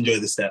 Maybe just enjoy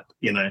the step,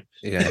 you know?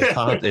 Yeah,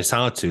 it's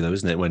hard to though,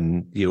 isn't it?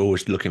 When you're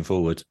always looking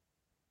forward.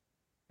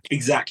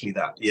 Exactly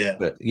that, yeah.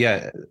 But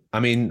yeah, I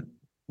mean,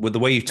 with the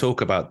way you talk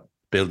about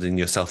building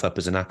yourself up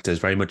as an actor is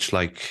very much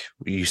like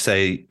you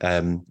say,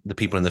 the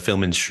people in the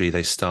film industry,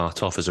 they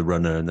start off as a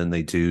runner and then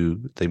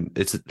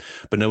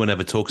but no one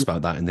ever talks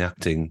about that in the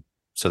acting.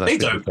 So that's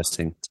really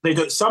interesting. They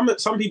don't. Some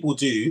people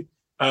do,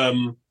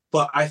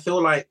 but I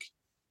feel like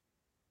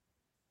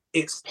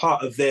it's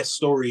part of their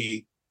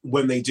story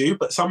when they do,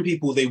 but some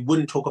people, they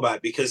wouldn't talk about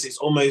it because it's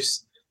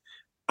almost,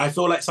 I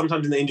feel like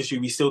sometimes in the industry,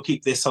 we still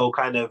keep this whole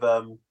kind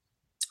of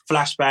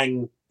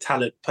flashbang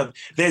talent.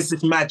 There's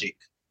this magic.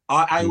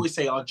 I always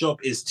say our job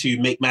is to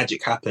make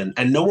magic happen,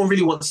 and no one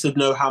really wants to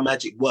know how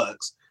magic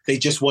works. They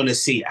just want to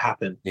see it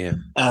happen. Yeah.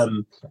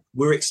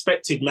 We're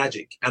expected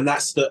magic, and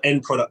that's the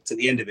end product at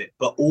the end of it.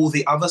 But all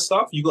the other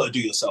stuff, you got to do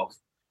yourself.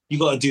 You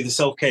got to do the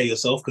self-care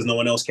yourself because no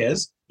one else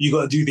cares. You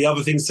got to do the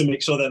other things to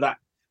make sure that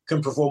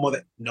can perform or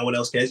that no one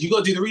else cares. You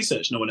got to do the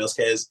research. No one else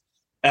cares.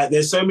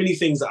 There's so many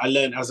things that I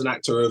learned as an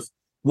actor of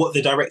what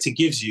the director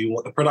gives you,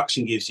 what the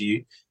production gives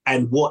you,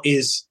 and what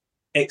is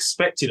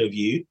expected of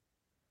you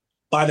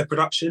by the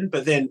production,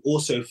 but then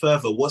also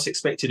further, what's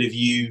expected of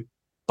you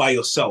by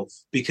yourself,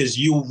 because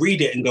you'll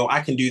read it and go,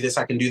 I can do this,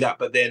 I can do that,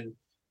 but then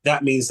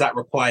that means that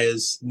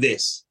requires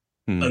this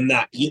and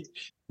that.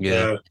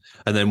 Yeah.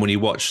 And then when you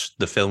watch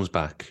the films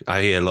back,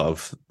 I hear a lot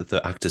of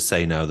the actors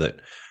say now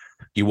that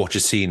you watch a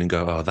scene and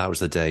go, oh, that was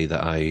the day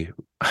that I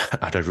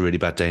had a really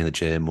bad day in the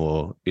gym,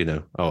 or, you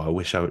know, oh, I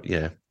wish I would,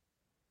 yeah.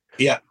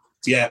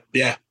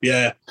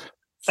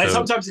 And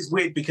sometimes it's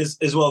weird because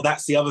as well,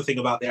 that's the other thing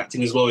about the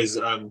acting as well is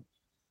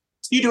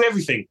you do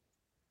everything.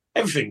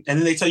 And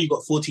then they tell you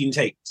got 14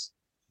 takes.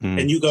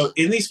 And you go,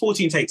 in these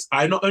 14 takes,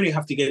 I not only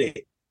have to get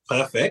it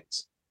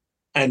perfect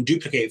and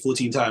duplicate it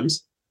 14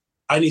 times,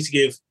 I need to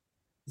give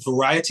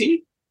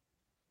variety.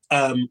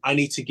 I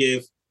need to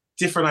give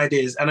different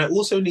ideas. And I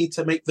also need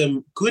to make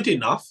them good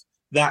enough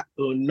that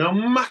no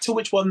matter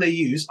which one they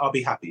use, I'll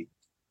be happy.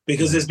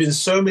 Because there's been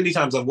so many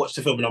times I've watched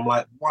the film and I'm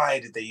like, why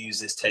did they use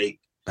this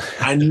take?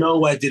 I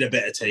know I did a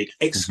better take.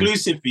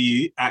 Exclusive for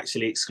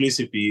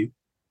you,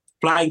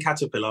 Flying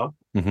Caterpillar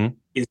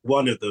is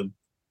one of them.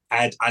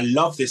 And I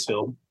love this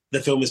film. The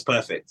film is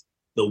perfect.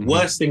 The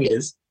worst thing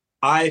is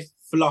I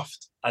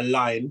fluffed a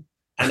line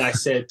and I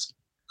said,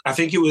 I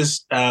think it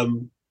was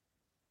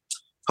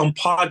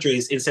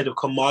compadres instead of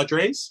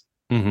comadres.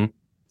 And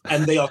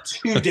they are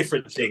 2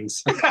 different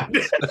things.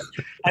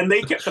 And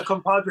they kept the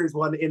compadres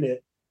one in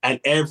it. And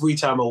every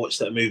time I watch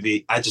that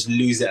movie, I just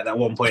lose it at that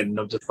one point. And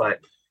I'm just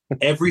like,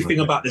 everything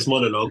about this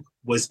monologue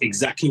was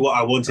exactly what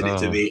I wanted it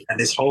to be. And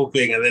this whole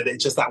thing, and then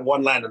it's just that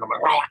one line, and I'm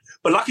like, wow.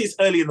 But luckily it's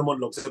early in the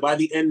monologue. So by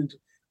the end,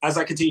 as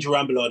I continue to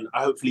ramble on,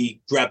 I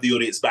hopefully grab the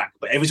audience back.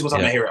 But every single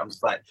time I hear it, I'm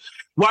just like,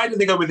 why did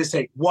they go with this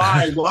take?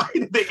 Why? Why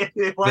did they?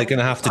 They're going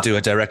to have to do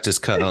a director's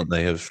cut, aren't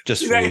they? Of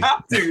just they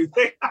have to.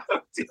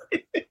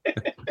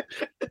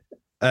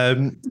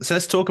 So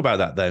let's talk about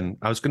that then.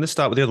 I was going to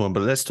start with the other one,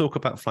 but let's talk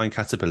about Flying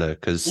Caterpillar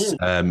because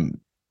I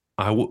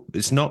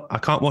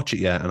can't watch it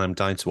yet, and I'm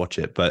dying to watch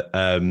it. But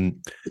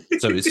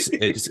so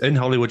it's in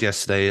Hollywood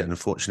yesterday, and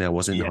unfortunately, I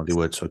wasn't in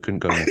Hollywood, so I couldn't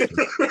go.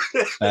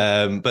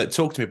 But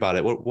talk to me about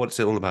it. What's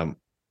it all about?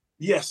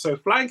 Yes, so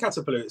Flying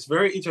Caterpillar, it's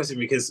very interesting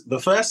because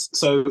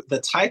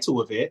the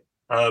title of it,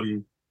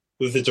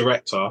 with the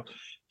director,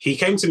 he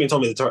came to me and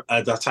told me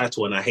the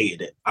title and I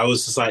hated it. I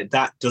was just like,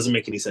 that doesn't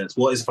make any sense.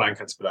 What is a Flying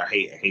Caterpillar? I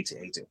hate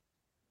it.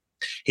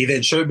 He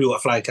then showed me what a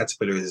Flying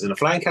Caterpillar is. And a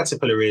Flying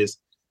Caterpillar is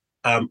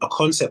a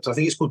concept, I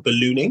think it's called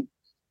ballooning,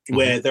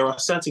 where there are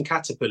certain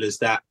caterpillars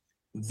that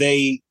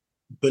they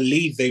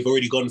believe they've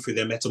already gone through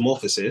their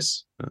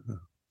metamorphosis.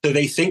 So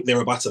they think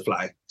they're a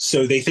butterfly.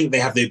 So they think they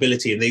have the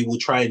ability and they will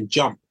try and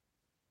jump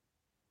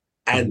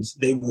and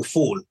they will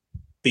fall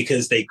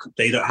because they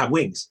don't have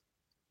wings.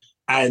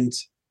 And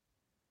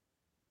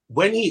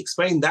when he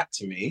explained that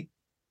to me,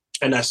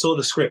 and I saw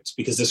the script,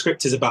 because the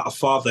script is about a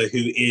father who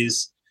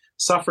is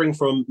suffering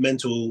from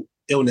mental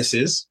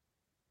illnesses.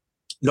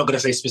 Not going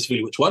to say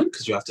specifically which one,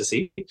 because you have to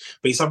see, but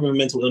he's suffering from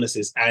mental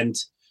illnesses. And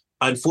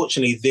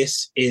unfortunately,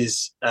 this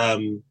is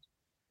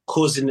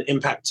causing an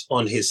impact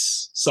on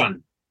his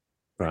son.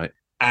 Right.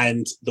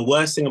 And the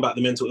worst thing about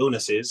the mental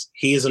illness is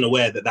he isn't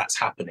aware that that's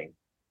happening.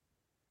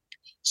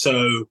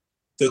 So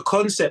the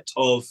concept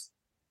of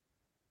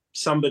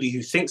somebody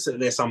who thinks that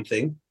they're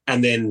something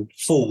and then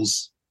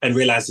falls and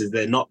realizes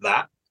they're not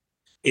that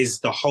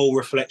is the whole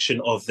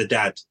reflection of the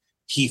dad.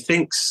 He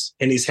thinks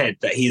in his head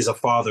that he is a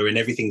father and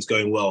everything's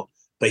going well,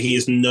 but he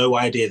has no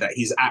idea that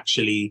he's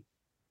actually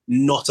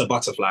not a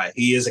butterfly.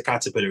 He is a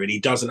caterpillar and he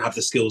doesn't have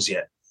the skills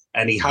yet.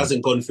 And he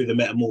hasn't gone through the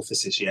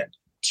metamorphosis yet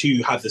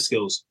to have the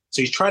skills.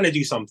 So he's trying to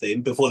do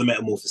something before the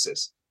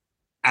metamorphosis.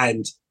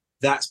 And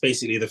that's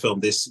basically the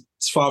film. This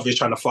father is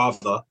trying to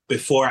father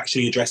before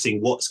actually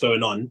addressing what's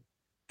going on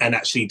and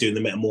actually doing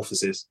the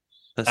metamorphosis.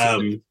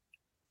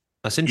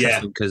 That's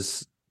interesting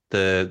because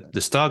the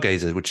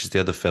Stargazer, which is the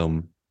other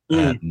film,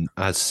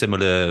 has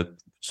similar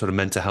sort of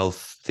mental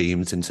health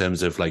themes in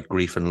terms of like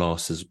grief and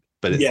losses,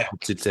 but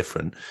it's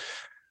different.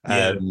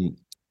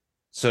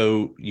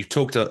 So you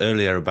talked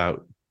earlier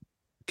about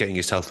getting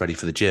yourself ready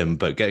for the gym,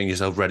 but getting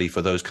yourself ready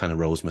for those kind of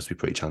roles must be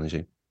pretty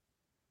challenging.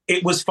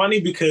 It was funny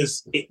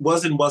because it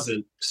was and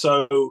wasn't.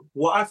 So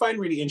what I find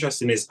really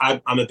interesting is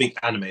I'm a big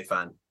anime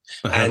fan.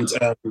 And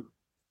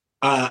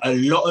a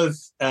lot of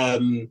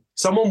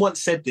someone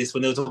once said this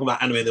when they were talking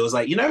about anime. They was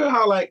like, you know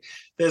how like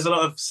there's a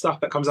lot of stuff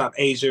that comes out of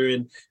Asia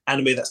and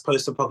anime that's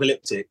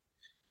post-apocalyptic,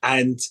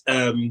 and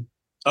I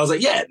was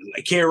like, yeah,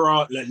 like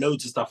Kira, like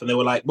loads of stuff, and they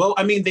were like, well,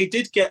 I mean, they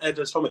did get an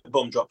atomic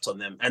bomb dropped on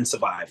them and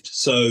survived,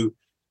 so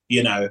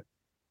you know,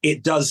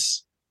 it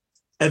does.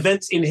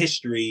 Events in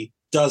history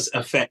does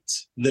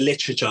affect the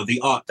literature,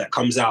 the art that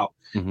comes out,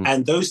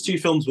 and those two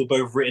films were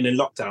both written in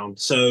lockdown,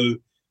 so.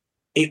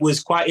 It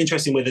was quite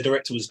interesting where the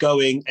director was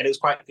going, and it was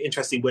quite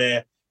interesting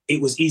where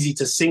it was easy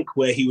to sync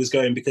where he was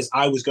going because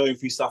I was going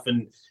through stuff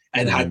and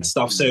had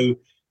stuff. So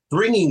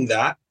bringing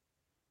that,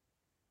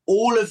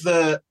 all of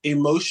the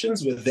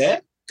emotions were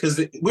there because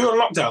we were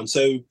on lockdown.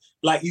 So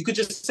like you could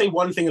just say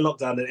one thing in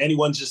lockdown and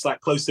anyone's just like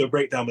close to a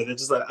breakdown, but they're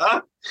just like,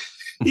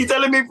 you're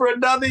telling me for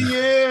another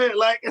year?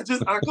 Like, it's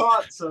just, I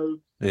can't. So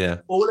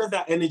all of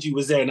that energy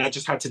was there and I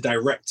just had to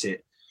direct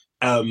it.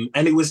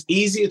 And it was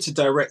easier to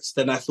direct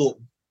than I thought.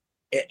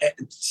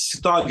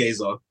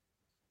 Stargazer,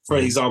 for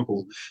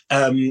example,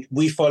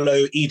 we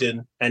follow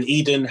Eden, and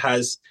Eden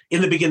has,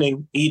 in the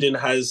beginning, Eden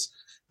has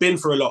been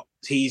through a lot.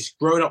 He's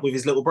grown up with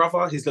his little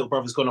brother. His little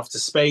brother's gone off to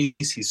space.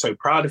 He's so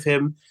proud of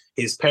him.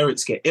 His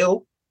parents get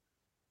ill.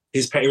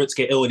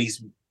 And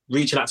he's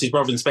reaching out to his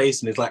brother in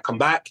space, and he's like, come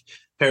back.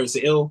 Parents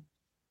are ill.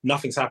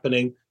 Nothing's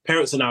happening.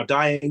 Parents are now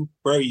dying.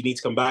 Bro, you need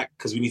to come back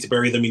because we need to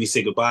bury them. You need to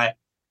say goodbye.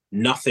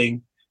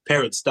 Nothing.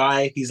 Parents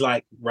die. He's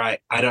like,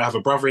 right, I don't have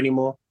a brother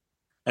anymore.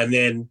 And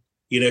then,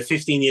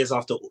 15 years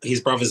after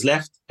his brother's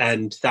left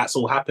and that's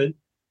all happened,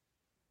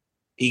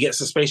 he gets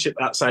a spaceship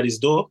outside his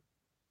door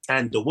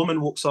and the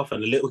woman walks off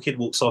and the little kid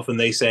walks off and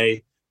they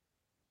say,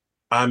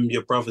 I'm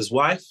your brother's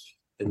wife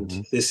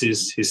and this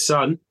is his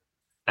son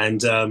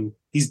and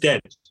he's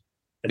dead.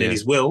 And in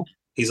his will,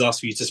 he's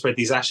asked for you to spread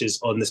these ashes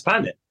on this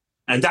planet.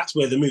 And that's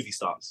where the movie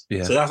starts.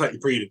 Yeah. So that's like the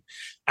prelude.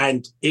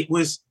 And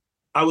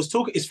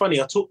it's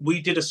funny, we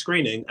did a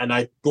screening and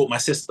I brought my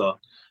sister.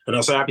 And I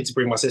was so happy to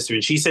bring my sister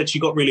in. She said she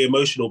got really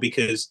emotional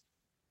because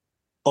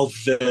of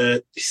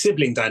the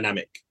sibling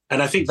dynamic.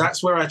 And I think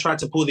that's where I tried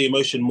to pull the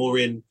emotion more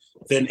in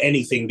than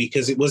anything,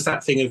 because it was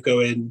that thing of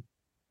going,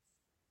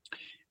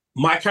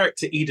 my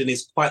character Eden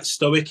is quite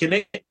stoic in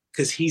it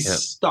because he's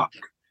stuck.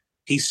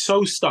 He's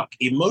so stuck.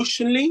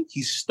 Emotionally,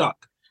 he's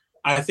stuck.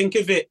 I think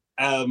of it,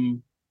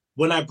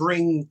 when I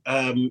bring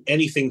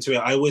anything to it,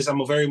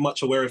 I'm very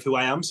much aware of who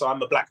I am. So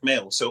I'm a black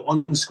male. So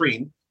on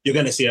screen, you're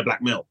going to see a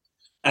black male.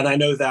 And I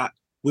know that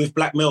with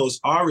black males,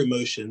 our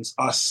emotions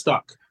are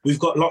stuck. We've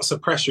got lots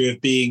of pressure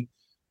of being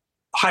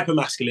hyper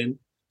masculine,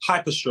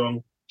 hyper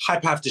strong,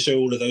 hyper have to show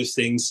all of those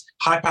things.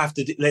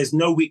 There's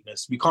no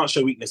weakness. We can't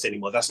show weakness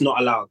anymore. That's not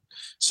allowed.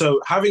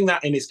 So having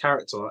that in his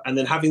character and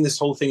then having this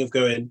whole thing of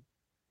going,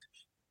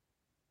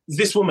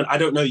 this woman, I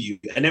don't know you.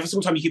 And every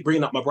single time you keep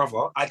bringing up my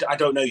brother, I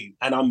don't know you.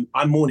 And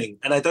I'm mourning.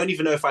 And I don't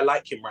even know if I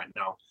like him right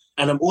now.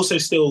 And I'm also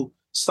still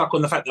stuck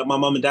on the fact that my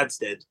mum and dad's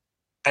dead.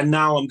 And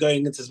now I'm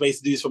going into space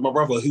to do this for my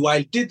brother, who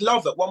I did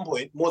love at one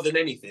point more than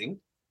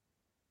anything.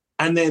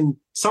 And then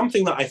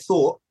something that I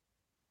thought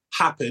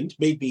happened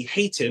made me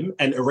hate him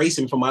and erase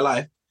him from my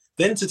life.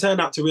 Then to turn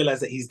out to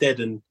realize that he's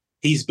dead and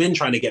he's been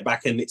trying to get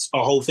back and it's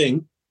a whole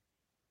thing.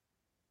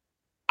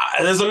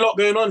 There's a lot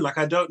going on. Like,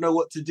 I don't know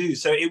what to do.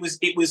 So it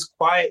was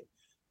quite,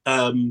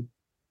 I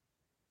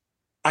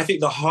think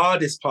the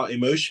hardest part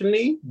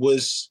emotionally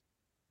was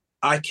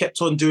I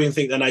kept on doing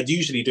things, and I'd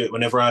usually do it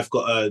whenever I've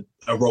got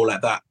a role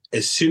like that.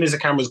 As soon as the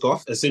camera's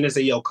off, as soon as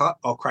they yell cut,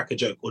 I'll crack a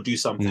joke or do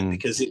something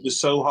because it was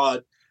so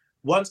hard.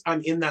 Once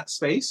I'm in that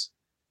space,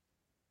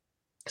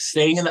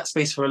 staying in that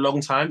space for a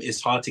long time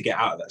is hard to get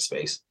out of that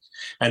space.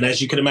 And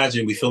as you can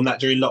imagine, we filmed that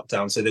during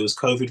lockdown. So there was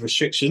COVID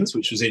restrictions,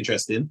 which was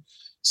interesting.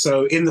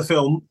 So in the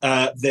film,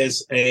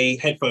 there's a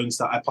headphones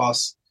that I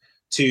pass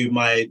to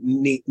my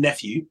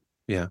nephew.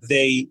 Yeah.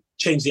 They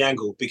changed the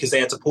angle because they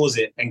had to pause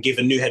it and give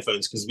a new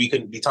headphones because we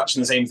couldn't be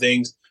touching the same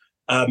things.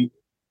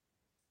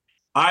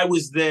 I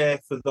was there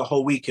for the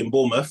whole week in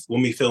Bournemouth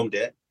when we filmed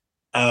it.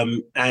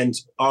 And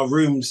our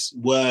rooms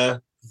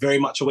were very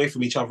much away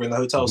from each other in the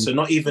hotel. So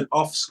not even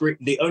off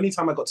script. The only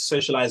time I got to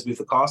socialize with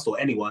the cast or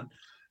anyone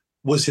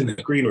was in the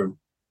green room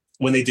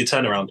when they did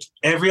turnaround.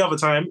 Every other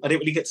time, I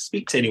didn't really get to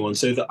speak to anyone.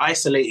 So the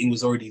isolating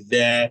was already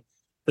there.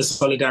 The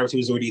solidarity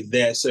was already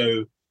there.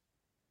 So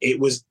it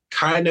was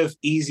kind of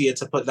easier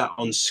to put that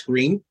on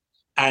screen.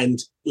 And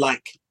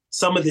like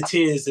some of the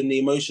tears and the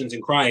emotions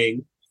and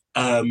crying,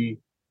 they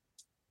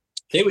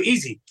were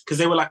easy because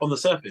they were like on the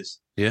surface.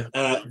 Yeah.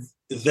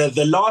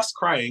 The last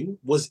crying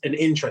was an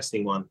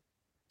interesting one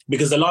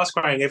because the last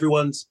crying,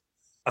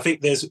 I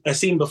think there's a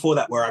scene before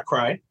that where I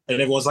cry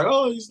and everyone's like,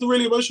 oh, he's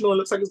really emotional. It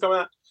looks like it's coming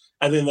out.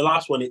 And then the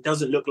last one, it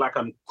doesn't look like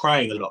I'm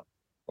crying a lot.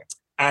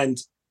 And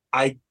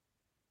I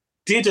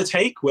did a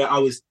take where I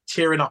was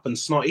tearing up and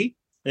snotty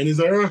and he's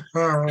like,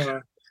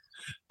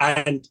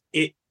 and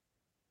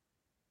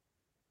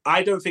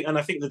I don't think, and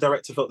I think the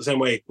director felt the same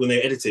way when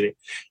they edited it.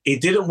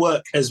 It didn't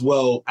work as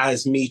well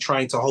as me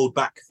trying to hold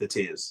back the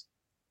tears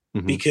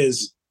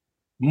because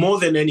more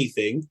than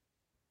anything,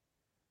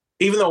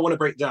 even though I want to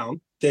break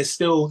down, there's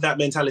still that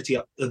mentality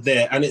up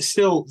there. And it's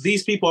still,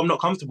 these people, I'm not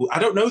comfortable. I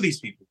don't know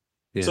these people.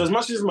 Yeah. So as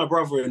much as my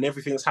brother and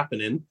everything that's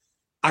happening,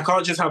 I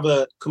can't just have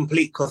a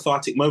complete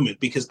cathartic moment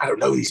because I don't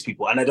know these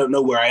people and I don't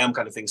know where I am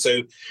kind of thing.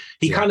 So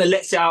he kind of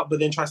lets it out, but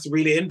then tries to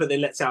reel it in, but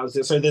then lets it out.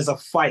 So there's a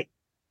fight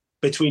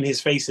between his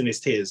face and his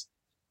tears.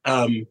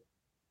 And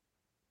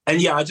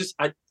yeah,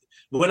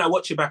 when I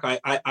watch it back,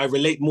 I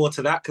relate more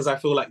to that because I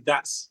feel like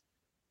that's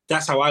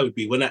how I would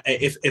be.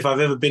 If I've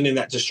ever been in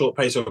that just short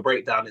place or a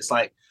breakdown, it's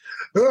like,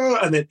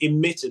 and then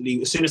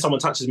immediately, as soon as someone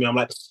touches me, I'm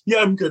like, yeah,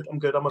 I'm good,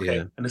 I'm okay.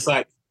 Yeah. And it's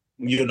like,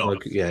 you're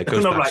not. It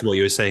goes back to what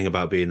you were saying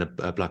about being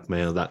a black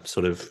male, that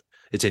sort of,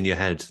 it's in your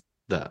head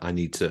that I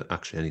need to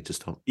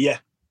stop. Yeah.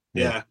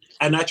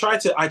 And I try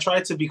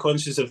to be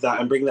conscious of that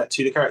and bring that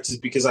to the characters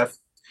because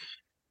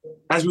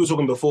as we were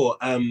talking before,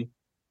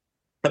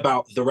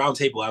 about the round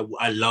table,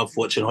 I love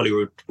watching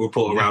Hollywood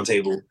Reporter round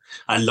table.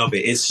 I love it.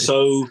 It's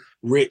so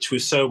rich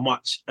with so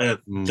much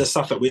of the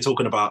stuff that we're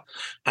talking about.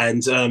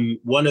 And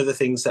one of the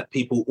things that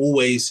people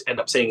always end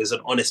up saying is an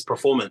honest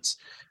performance.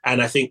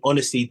 And I think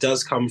honesty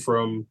does come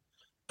from,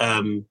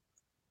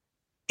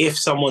 if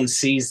someone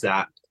sees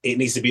that, it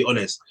needs to be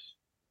honest.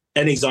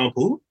 An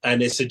example,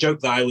 and it's a joke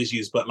that I always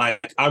use, but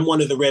like I'm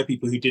one of the rare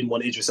people who didn't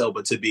want Idris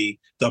Elba to be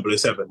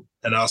 007.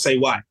 And I'll say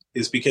why.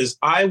 It's because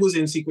I was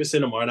in Secret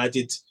Cinema and I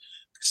did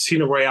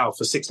Casino Royale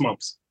for 6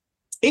 months.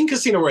 In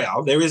Casino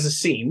Royale, there is a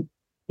scene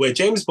where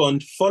James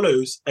Bond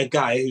follows a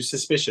guy who's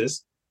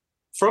suspicious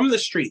from the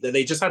street that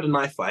they just had a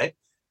knife fight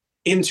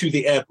into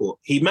the airport.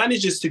 He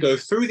manages to go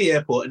through the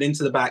airport and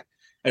into the back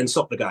and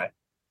stop the guy.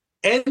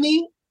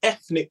 Any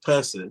ethnic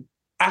person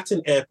at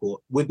an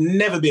airport would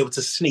never be able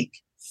to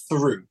sneak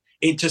through.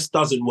 It just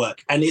doesn't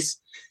work. And as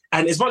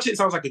much as it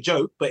sounds like a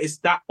joke, but it's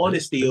that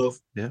honesty of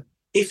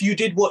if you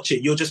did watch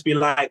it, you'll just be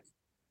like,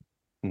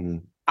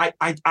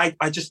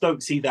 I just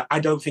don't see that. I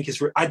don't think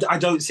it's I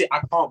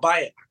can't buy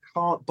it. I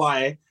can't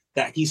buy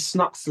that he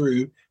snuck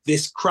through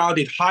this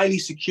crowded, highly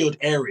secured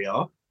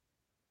area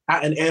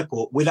at an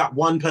airport without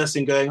one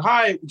person going,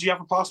 hi, do you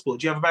have a passport?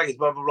 Do you have a baggage?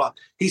 Blah, blah, blah.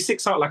 He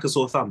sticks out like a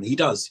sore thumb. He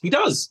does.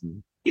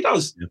 Yeah.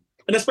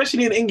 And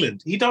especially in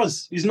England, he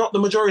does. He's not the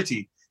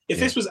majority. If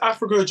this was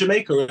Africa or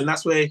Jamaica, and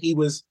that's where he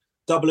was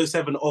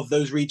 007 of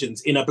those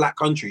regions in a black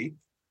country,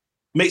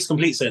 makes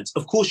complete sense.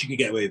 Of course you could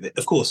get away with it.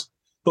 Of course.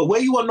 But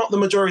where you are not the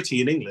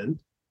majority in England,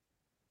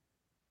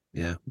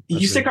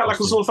 you stick out like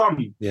a sore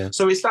thumb. Yeah.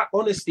 So it's that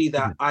honesty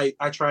that I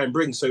try and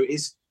bring. So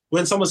it's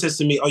when someone says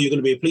to me, oh, you're going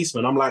to be a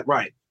policeman, I'm like,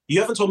 right,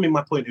 you haven't told me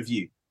my point of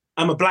view.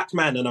 I'm a black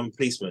man and I'm a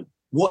policeman.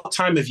 What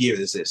time of year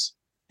is this?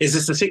 Is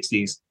this the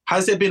 60s?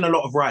 Has there been a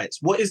lot of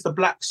riots? What is the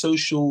black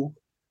social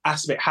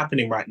aspect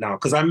happening right now?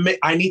 Because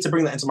I need to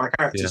bring that into my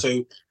character. Yeah.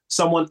 So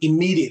someone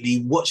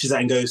immediately watches that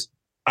and goes,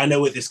 I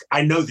know this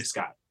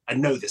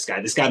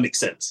guy. This guy makes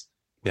sense.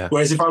 Yeah.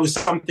 Whereas if I was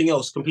something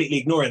else, completely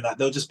ignoring that,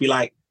 they'll just be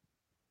like,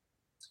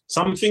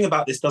 something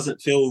about this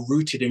doesn't feel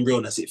rooted in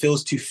realness. It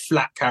feels too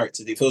flat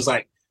character. It feels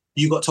like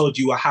you got told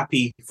you were a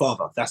happy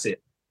father. That's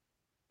it.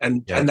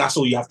 And that's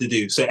all you have to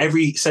do. So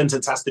every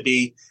sentence has to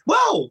be,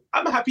 well,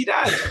 I'm a happy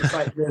dad. It's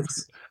like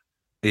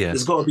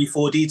there's got to be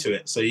 4D to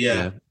it. So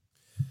yeah.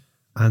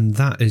 And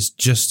that is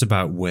just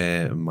about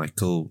where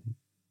Michael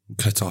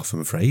cut off,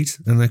 I'm afraid,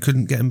 and I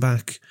couldn't get him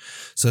back.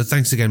 So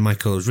thanks again,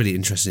 Michael. It was really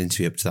interesting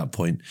interview up to that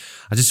point.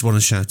 I just want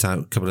to shout out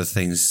a couple of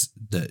things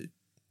that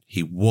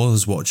he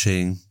was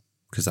watching,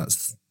 because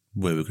that's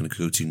where we're going to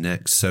go to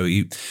next. So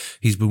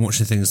he's been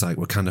watching things like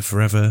Wakanda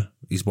Forever.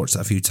 He's watched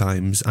that a few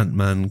times.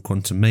 Ant-Man,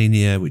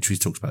 Quantumania, which we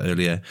talked about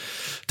earlier.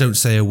 Don't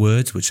Say a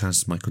Word, which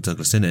has Michael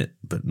Douglas in it,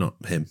 but not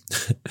him.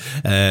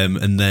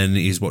 And then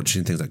he's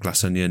watching things like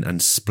Glass Onion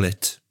and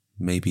Split.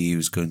 Maybe he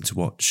was going to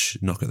watch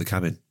Knock at the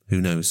Cabin. Who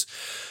knows?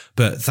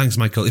 But thanks,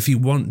 Michael. If you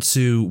want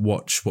to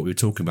watch what we were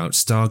talking about,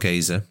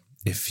 Stargazer,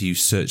 if you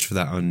search for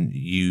that on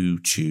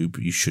YouTube,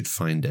 you should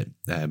find it.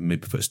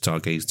 Maybe put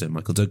Stargazer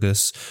Michael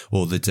Douglas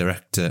or the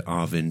director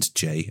Arvind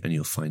J and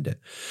you'll find it.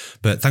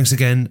 But thanks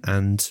again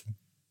and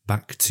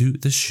back to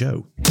the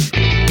show.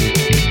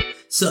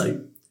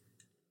 So,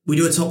 we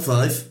do a top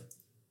 5.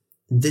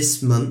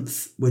 This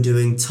month, we're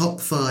doing top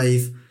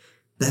 5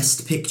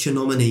 Best Picture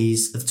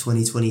nominees of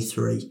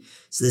 2023.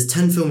 So there's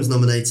 10 films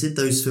nominated.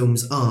 Those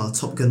films are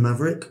Top Gun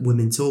Maverick,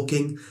 Women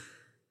Talking,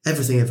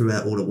 Everything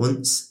Everywhere All at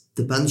Once,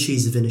 The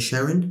Banshees of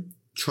Inisherin,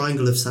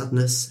 Triangle of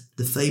Sadness,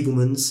 The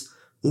Fabelmans,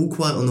 All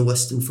Quiet on the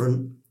Western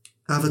Front,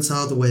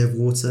 Avatar: The Way of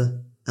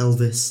Water,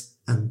 Elvis,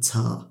 and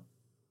Tar.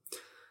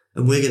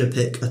 And we're going to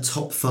pick a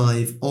top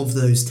 5 of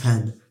those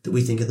 10 that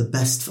we think are the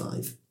best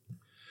 5.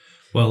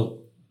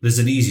 Well, there's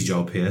an easy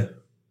job here.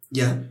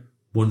 Yeah.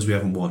 Ones we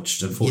haven't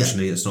watched.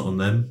 Unfortunately, it's not on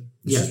them.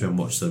 It's just we haven't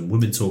watched them.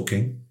 Women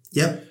Talking.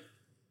 Yep.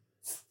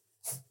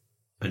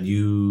 And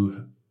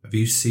have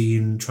you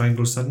seen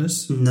Triangle of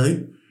Sadness?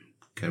 No.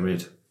 Get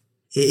rid.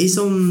 It is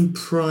on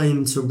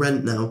Prime to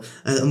rent now.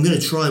 I'm going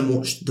to try and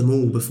watch them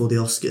all before the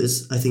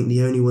Oscars. I think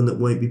the only one that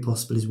won't be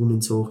possible is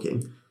Women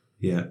Talking.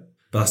 Yeah.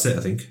 But that's it,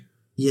 I think.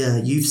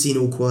 Yeah, you've seen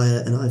All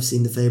Quiet and I've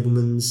seen The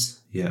Fabelmans.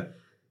 Yeah.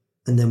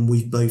 And then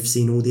we've both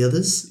seen all the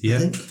others, Yeah, I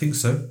think. I think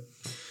so.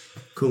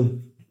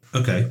 Cool.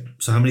 Okay,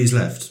 so how many is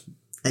left?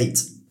 8.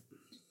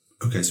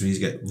 Okay, so we need to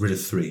get rid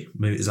of 3.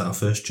 Maybe is that our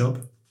first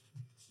job?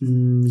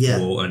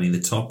 Yeah. Or only the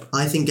top?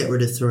 I think get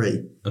rid of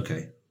 3.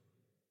 Okay.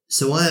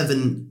 So I have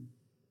an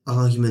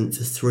argument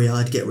for 3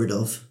 I'd get rid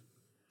of.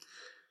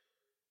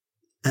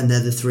 And they're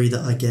the 3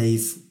 that I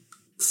gave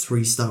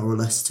 3-star or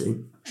less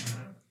to.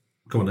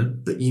 Go on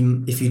then. But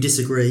if you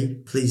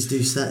disagree, please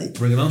do say.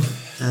 Bring it on.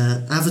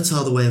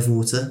 Avatar: The Way of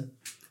Water,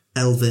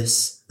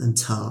 Elvis, and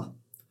Tar.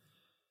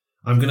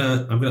 I'm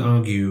gonna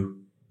argue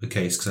the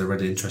case because I read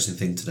an interesting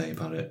thing today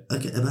about it.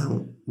 Okay,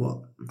 about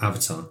what?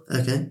 Avatar.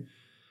 Okay.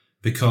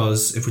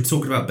 Because if we're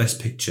talking about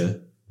Best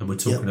Picture and we're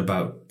talking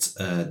about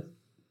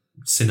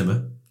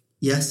cinema,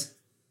 yes,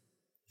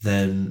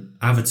 then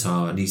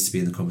Avatar needs to be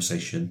in the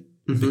conversation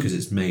because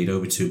it's made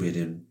over $2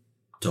 billion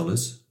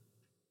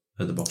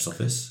at the box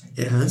office.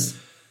 It has.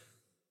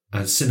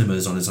 And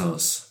cinema's on its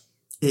arse.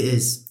 It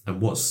is.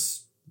 And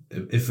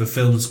if a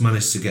film's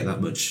managed to get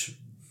that much,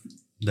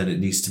 then it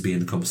needs to be in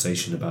the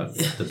conversation about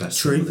the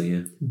best film of the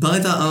year.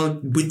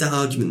 With that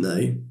argument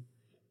though,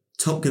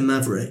 Top Gun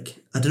Maverick,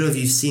 I don't know if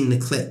you've seen the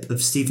clip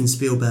of Steven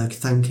Spielberg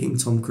thanking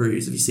Tom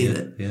Cruise. Have you seen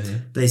it? Yeah.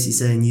 Basically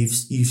saying you've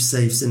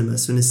saved cinema.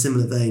 So in a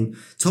similar vein,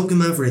 Top Gun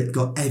Maverick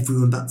got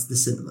everyone back to the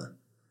cinema.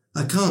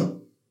 I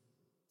can't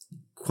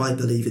quite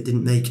believe it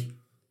didn't make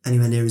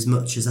anywhere near as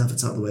much as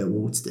Avatar: The Way of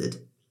Water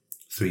did.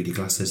 3D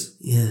glasses.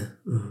 Yeah.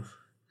 Ugh.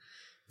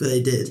 But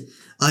they did.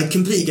 I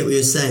completely get what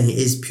you're saying. It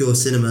is pure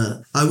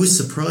cinema. I was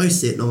surprised to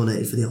see it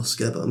nominated for the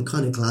Oscar, but I'm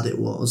kind of glad it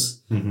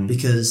was.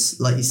 Because,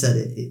 like you said,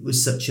 it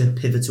was such a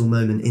pivotal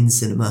moment in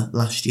cinema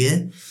last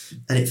year.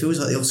 And it feels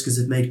like the Oscars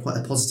have made quite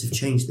a positive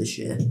change this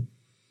year.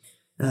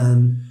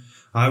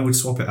 I would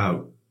swap it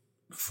out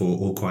for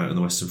All Quiet on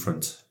the Western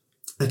Front.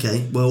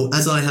 Okay, well,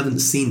 as I haven't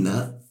seen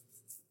that,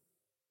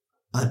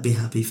 I'd be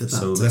happy for that.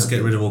 So let's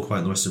get rid of All Quiet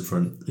on the Western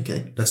Front.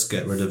 Okay. Let's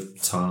get rid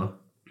of Tar,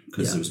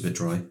 because it was a bit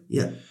dry.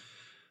 Yeah.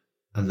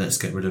 And let's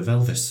get rid of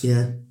Elvis.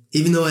 Yeah.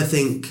 Even though I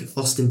think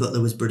Austin Butler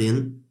was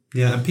brilliant.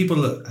 Yeah, and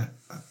people...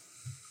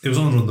 It was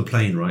on the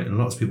plane, right? And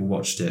lots of people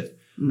watched it,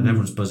 and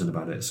everyone's buzzing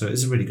about it. So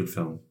it's a really good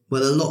film.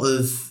 Well, a lot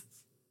of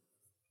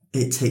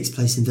it takes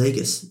place in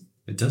Vegas.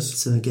 It does.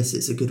 So I guess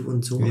it's a good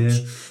one to watch.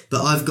 Yeah.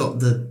 But I've got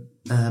the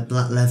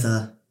black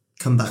leather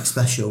comeback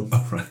special.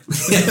 Oh, right.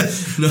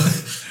 No.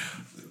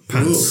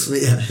 Pants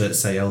yeah. that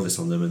say Elvis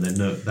on them, and then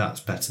no, that's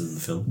better than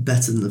the film.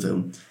 Better than the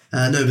film.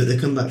 No, but the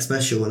comeback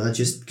special, and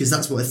because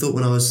that's what I thought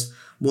when I was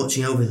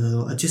watching Elvis. I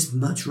thought I'd just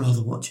much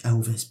rather watch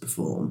Elvis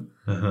perform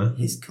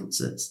his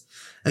concerts.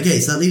 Okay,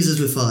 so that leaves us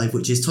with 5,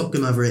 which is Top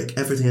Gun Maverick,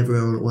 Everything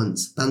Everywhere All at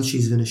Once,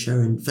 Banshees of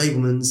Inisherin,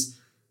 Fabelmans,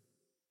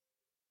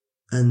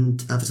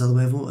 and Avatar: The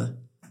Way of Water.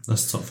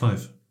 That's the top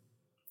 5.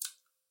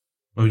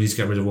 Oh, we need to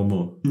get rid of one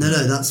more. No,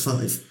 that's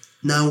 5.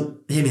 Now,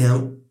 hear me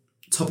out.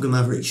 Top Gun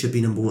Maverick should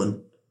be number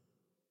 1.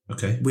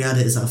 Okay. We had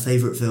it as our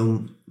favourite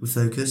film with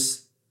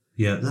Focus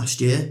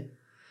last year.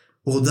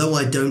 Although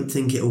I don't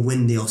think it'll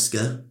win the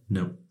Oscar.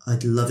 No.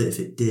 I'd love it if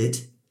it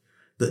did.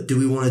 But do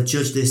we want to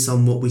judge this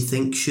on what we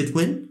think should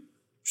win?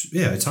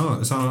 Yeah, it's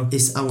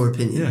our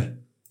opinion. Yeah.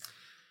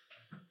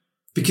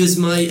 Because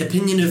my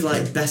opinion of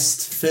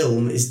best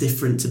film is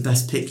different to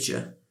best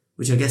picture,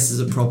 which I guess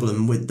is a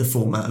problem with the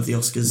format of the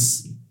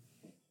Oscars.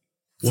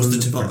 What's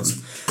the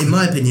difference? In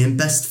my opinion,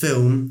 best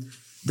film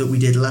that we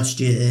did last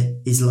year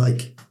is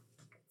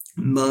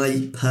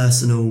my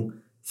personal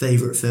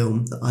favourite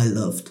film that I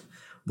loved.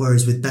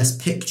 Whereas with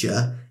Best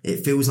Picture,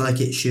 it feels like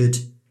it should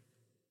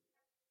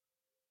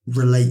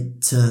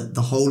relate to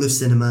the whole of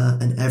cinema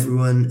and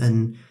everyone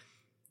and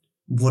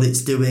what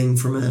it's doing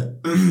from a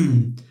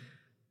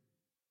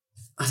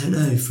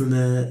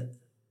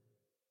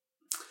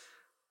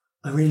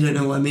I really don't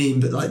know what I mean,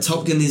 but like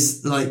Top Gun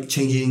is like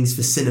changing things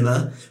for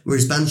cinema,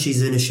 whereas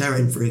Banshees of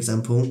Inisherin, for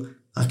example,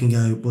 I can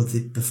go, well,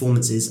 the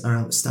performances are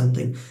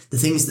outstanding. The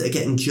things that are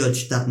getting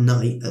judged that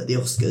night at the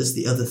Oscars,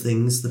 the other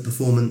things, the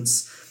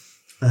performance,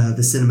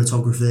 the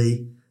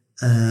cinematography,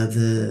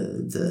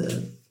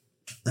 the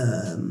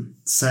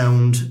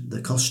sound,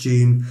 the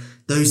costume,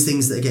 those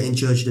things that are getting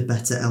judged are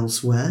better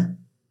elsewhere.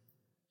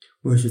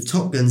 Whereas with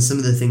Top Gun, some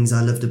of the things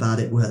I loved about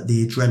it were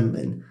the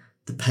adrenaline,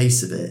 the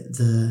pace of it,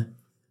 the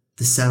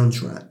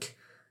soundtrack,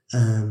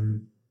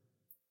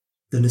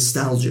 the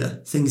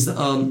nostalgia, things that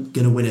aren't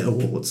going to win at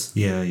awards.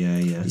 Yeah.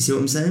 You see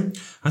what I'm saying?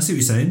 I see what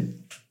you're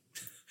saying.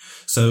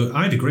 So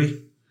I'd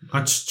agree.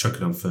 I'd just chuck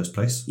it on first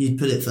place. You'd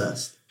put it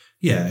first.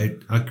 Yeah,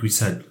 like we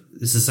said,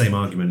 it's the same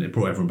argument. It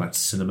brought everyone back to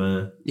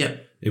cinema. Yeah.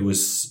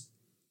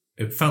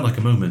 It felt like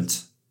a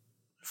moment.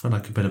 It felt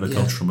like a bit of a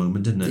cultural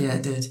moment, didn't it? Yeah,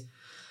 it did.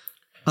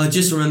 I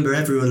just remember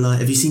everyone like,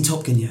 have you seen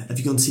Top Gun yet? Have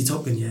you gone to see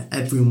Top Gun yet?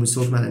 Everyone was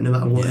talking about it, no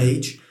matter what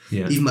age.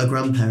 Yeah. Even my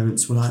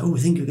grandparents were like, oh, I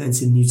think we're going to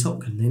see the new Top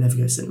Gun. They never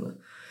go to cinema.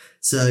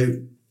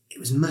 So it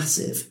was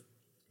massive.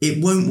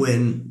 It won't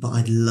win, but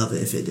I'd love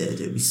it if it did.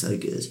 It would be so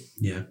good.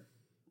 Yeah.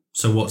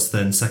 So what's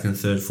then second,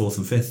 third, fourth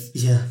and fifth?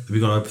 Yeah. Have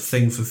you got a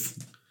thing for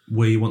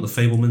where you want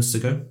the Fablemans to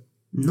go?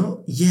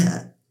 Not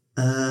yet.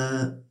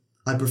 I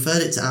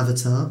preferred it to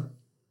Avatar.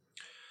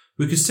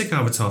 We could stick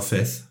Avatar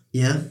fifth.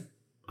 Yeah.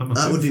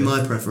 That would be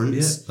my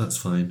preference. Yeah, that's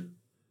fine.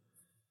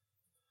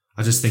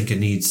 I just think it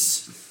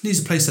needs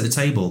a place at the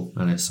table,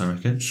 Alice, I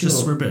reckon. Sure.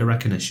 Just for a bit of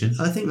recognition.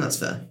 I think that's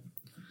fair.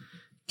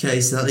 Okay,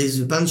 so that leaves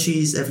with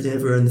Banshees, Everything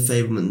Everywhere and The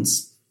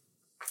Fablemans.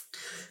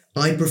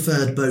 I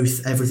preferred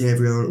both Everything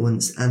Everywhere All at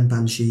Once and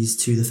Banshees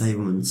to The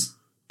Fablemans.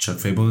 Chuck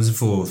Fablemans in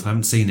fourth. I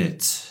haven't seen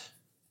it.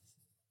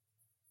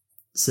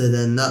 So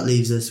then that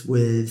leaves us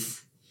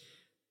with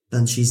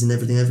Banshees and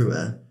Everything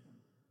Everywhere.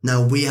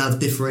 Now, we have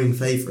differing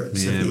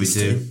favourites. Yeah, we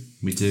do.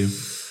 We do.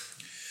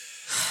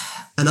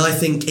 And I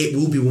think it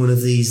will be one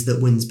of these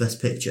that wins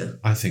Best Picture.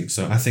 I think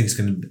so. I think it's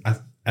going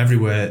to...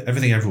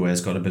 Everything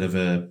Everywhere's got a bit of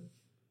a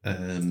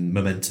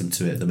momentum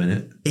to it at the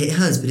minute. It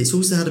has, but it's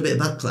also had a bit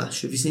of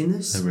backlash. Have you seen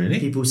this? Oh, really?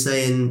 People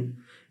saying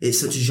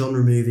it's such a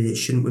genre movie, it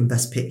shouldn't win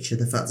Best Picture.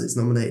 The fact that it's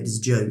nominated is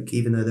a joke,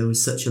 even though there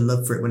was such a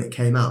love for it when it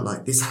came out.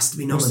 Like, this has to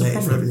be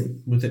nominated for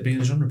everything. With it being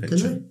a genre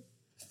picture?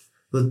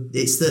 Well,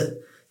 it's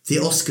that the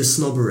Oscar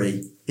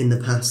snobbery in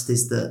the past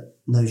is that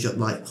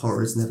like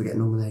horrors never get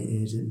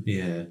nominated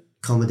and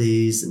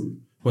comedies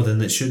and... Well,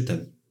 then it should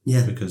then.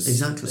 Yeah, because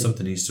exactly.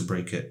 Something needs to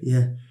break it.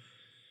 Yeah.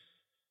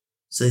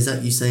 So is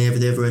that you saying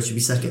Everything Everywhere should be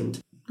second?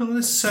 Not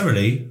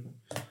necessarily.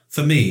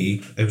 For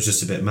me, it was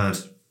just a bit mad.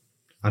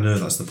 I know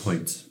that's the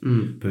point,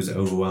 but it was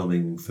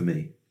overwhelming for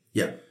me.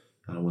 Yeah.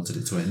 And I wanted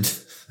it to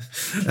end.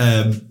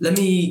 Let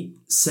me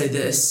say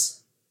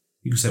this.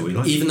 You can say what you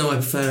like. Even though I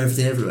prefer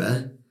Everything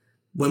Everywhere,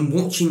 when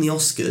watching the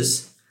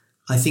Oscars,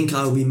 I think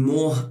I will be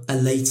more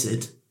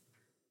elated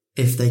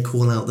if they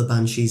call out the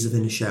Banshees of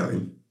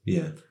Inisherin.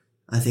 Yeah.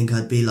 I think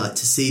I'd be like,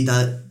 to see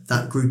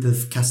that group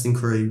of cast and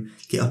crew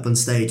get up on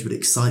stage would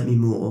excite me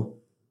more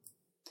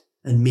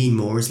and mean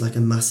more as like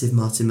a massive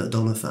Martin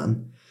McDonagh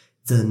fan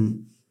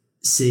than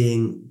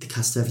seeing the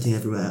cast of Everything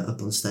Everywhere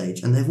up on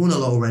stage. And they've won a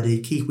lot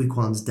already. Ke Huy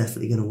Quan's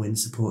definitely going to win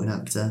supporting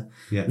actor.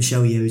 Yeah.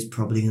 Michelle Yeoh is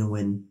probably going to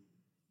win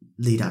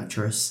lead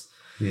actress.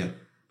 Yeah.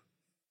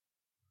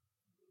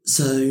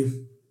 So...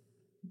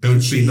 It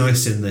would be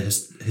nice in the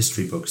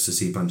history books to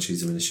see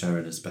Banshees of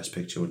Inisherin as Best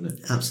Picture, wouldn't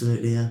it?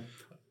 Absolutely, yeah.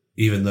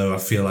 Even though I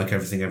feel like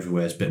Everything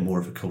Everywhere is a bit more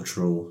of a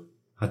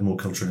had more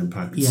cultural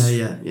impact.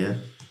 Yeah.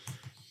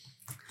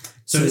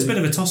 So it's a bit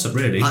of a toss-up,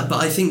 really. But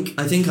I think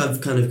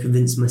I've kind of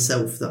convinced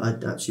myself that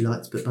I'd actually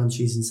like to put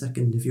Banshees in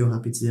second, if you're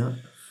happy to do that.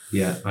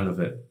 Yeah, I love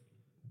it.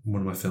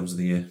 One of my films of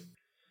the year.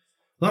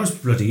 That was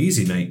bloody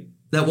easy, mate.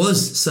 That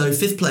was. So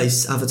 5th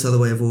place, Avatar: The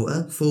Way of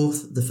Water.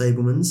 4th, The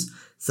Fablemans.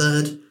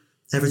 3rd,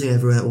 Everything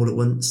Everywhere All at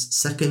Once.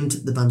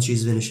 2nd, The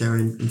Banshees of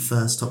Inisherin. And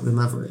 1st, Top Gun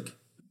Maverick.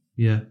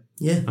 Yeah.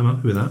 Yeah. I'm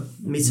happy with that.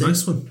 Me too.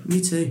 Nice one.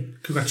 Me too.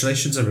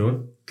 Congratulations,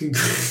 everyone.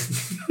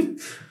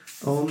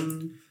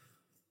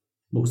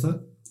 What was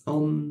that?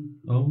 On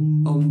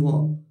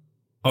what?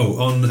 Oh,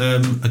 on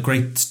a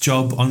great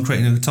job on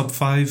creating a top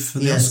 5 for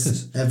the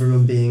Oscars.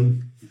 Everyone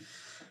being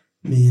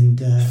me and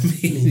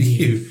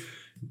you.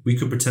 We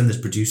could pretend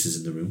there's producers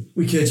in the room.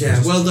 We could,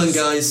 yeah. Well done,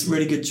 guys.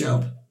 Really good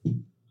job.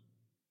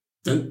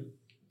 Don't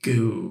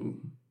go.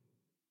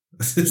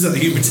 Is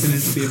that you pretending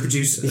to be a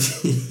producer?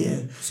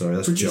 Yeah. Sorry,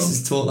 that's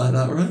Producers John. talk like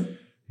that, right?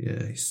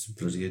 Yeah, he's a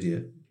bloody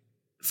idiot.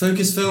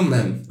 Focus film,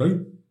 then.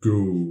 Don't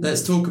go.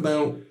 Let's talk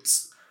about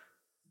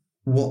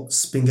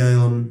what's been going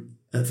on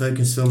at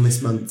Focus Film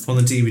this month. On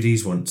the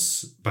DVDs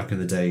once, back in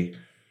the day,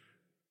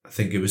 I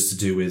think it was to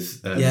do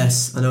with...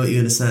 yes, I know what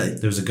you're going to say.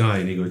 There was a guy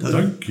and he goes,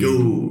 "Thank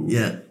you."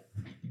 Yeah.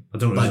 I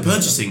don't By really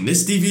purchasing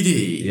this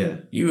DVD, Yeah.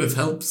 you have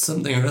helped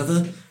something or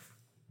other.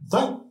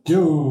 Thank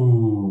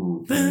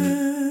you.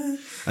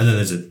 And then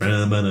there's a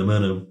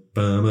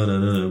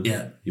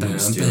Yeah. You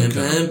wouldn't steal a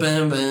car.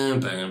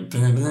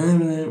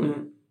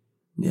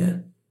 Yeah.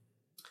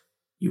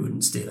 You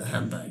wouldn't steal a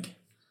handbag.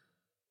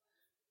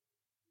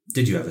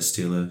 Did you ever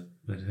steal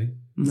anything?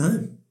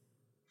 No.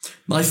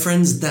 My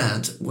friend's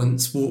dad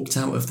once walked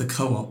out of the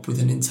co-op with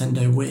a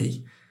Nintendo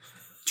Wii,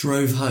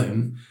 drove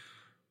home,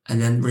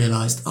 and then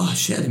realised, oh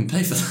shit, I didn't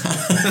pay for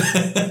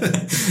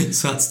that.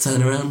 So I had to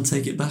turn around and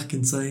take it back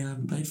and say, I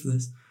haven't paid for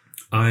this.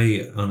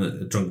 On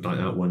a drunk night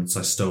out once,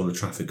 I stole a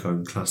traffic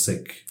cone,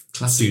 classic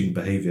student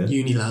behaviour.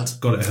 Uni lad.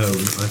 Got it home,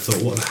 I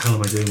thought, what the hell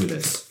am I doing with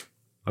this?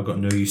 I've got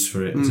no use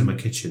for it, it's in my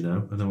kitchen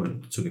now, and I went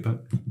and took it back.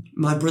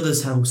 My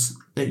brother's house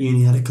at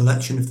uni had a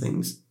collection of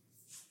things.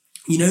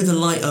 You know the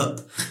light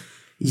up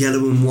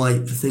yellow and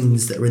white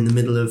things that are in the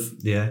middle of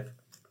Yeah.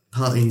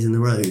 parties in the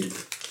road?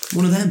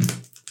 One of them.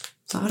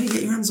 So how do you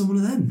get your hands on one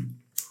of them?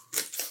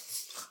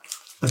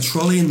 A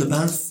trolley in the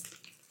bath.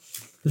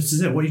 This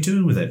is it, what are you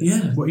doing with it?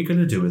 Yeah. What are you going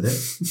to do with it?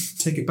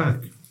 Take it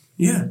back.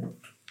 Yeah.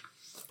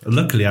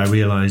 Luckily, I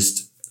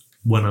realised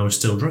when I was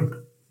still drunk.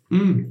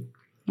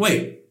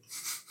 Wait,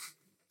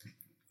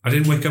 I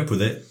didn't wake up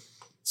with it.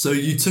 so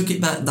you took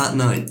it back that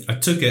night? I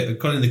took it, I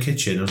got it in the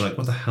kitchen, I was like,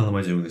 what the hell am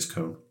I doing with this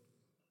cone?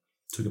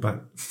 Took it back.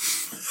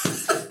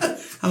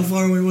 How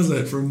far away was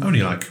it from...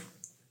 Only like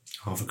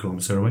half a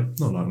kilometre away,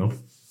 not that long.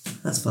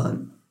 That's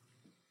fine.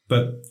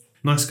 But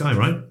nice guy,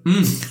 right?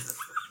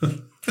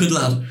 Good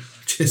lad.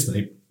 Cheers,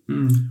 mate.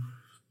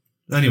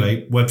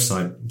 Anyway,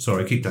 website.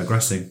 Sorry, I keep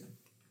digressing.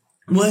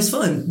 Well, it's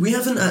fine. We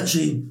haven't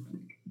actually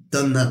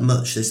done that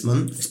much this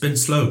month. It's been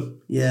slow.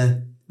 Yeah,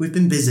 we've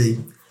been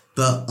busy,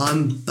 but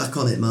I'm back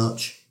on it,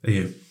 March. Are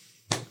you?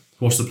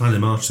 What's the plan in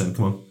March then?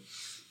 Come on.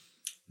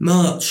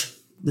 March,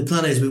 the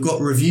plan is we've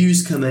got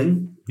reviews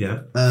coming.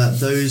 Yeah.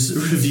 Those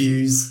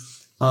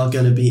reviews are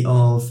going to be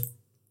of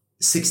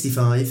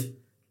 65,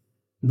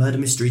 Murder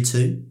Mystery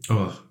 2,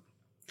 Oh,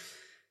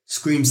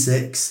 Scream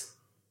 6,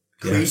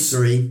 Creed yes.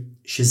 3,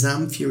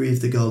 Shazam Fury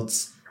of the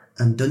Gods,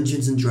 and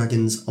Dungeons and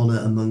Dragons Honor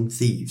Among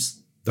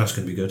Thieves. That's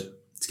going to be good.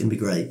 It's going to be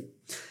great.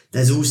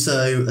 There's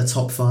also a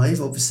top 5,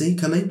 obviously,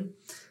 coming.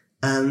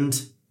 And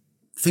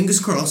fingers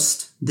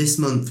crossed, this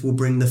month will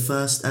bring the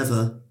first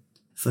ever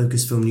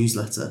Focus Film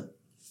newsletter.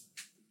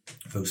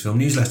 Focus Film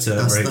newsletter.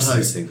 That's Very the hope.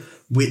 exciting.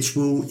 Which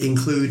will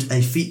include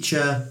a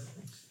feature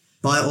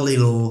by Ollie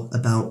Law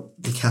about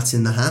The Cat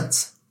in the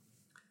Hat,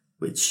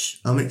 which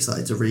I'm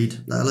excited to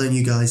read, let alone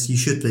you guys, you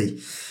should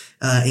be,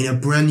 in a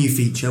brand new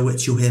feature,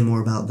 which you'll hear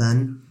more about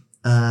then.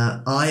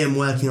 I am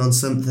working on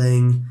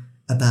something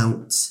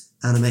about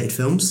animated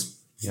films.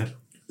 Yeah.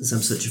 As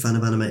I'm such a fan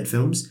of animated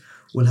films.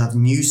 We'll have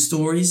news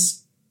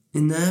stories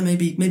in there,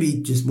 maybe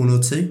just one or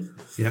two.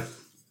 Yeah.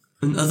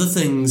 And other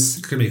things.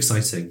 It's going to be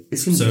exciting.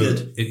 It's going to be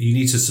good. You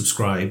need to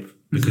subscribe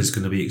because it's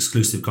going to be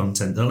exclusive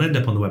content. They'll end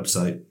up on the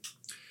website.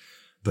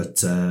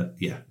 But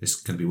yeah, it's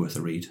going to be worth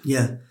a read.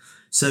 Yeah.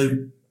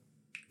 So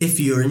if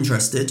you're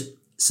interested,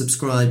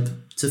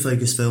 subscribe to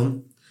Focus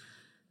Film.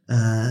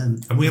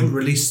 And we haven't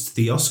released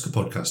the Oscar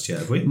podcast yet,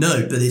 have we?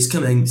 No, but it's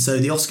coming. So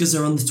the Oscars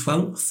are on the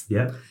 12th.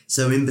 Yeah.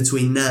 So in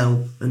between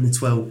now and the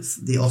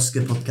 12th, the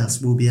Oscar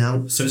podcast will be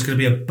out. So it's going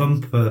to be a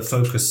bumper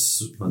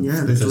focus month.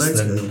 Yeah, there's because loads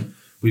then going on.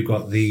 we've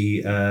got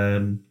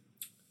the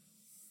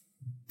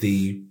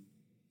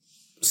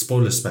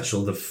spoiler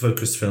special, the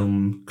Focus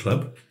Film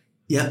Club.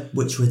 Yeah,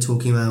 which we're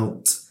talking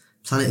about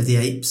Planet of the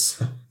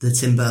Apes, the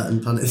Tim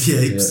Burton Planet of the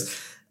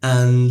Apes,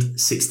 and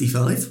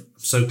 65. I'm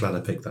so glad I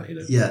picked that, you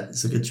know. Yeah,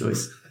 it's a good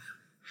choice.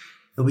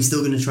 Are we still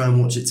going to try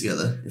and watch it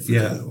together? If we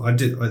Yeah, can? I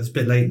did. It's a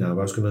bit late now,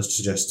 but I was going to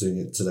suggest doing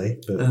it today.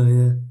 But Oh,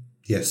 yeah.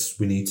 yes,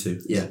 we need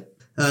to. Yeah.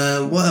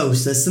 What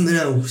else? There's something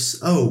else.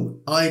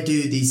 Oh, I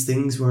do these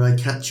things where I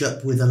catch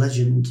up with a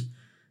legend,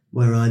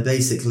 where I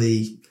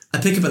basically I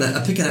pick an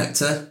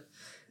actor,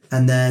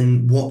 and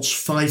then watch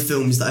 5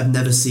 films that I've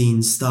never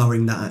seen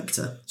starring that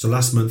actor. So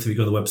last month, if you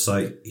go on the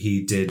website,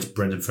 he did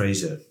Brendan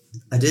Fraser.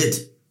 I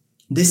did.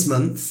 This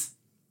month,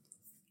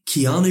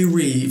 Keanu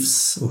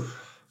Reeves. Oof.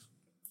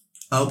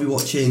 I'll be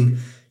watching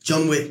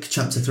John Wick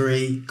Chapter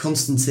 3,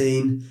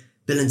 Constantine,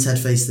 Bill and Ted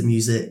Face the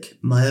Music,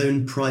 My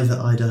Own Private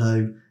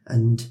Idaho,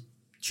 and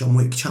John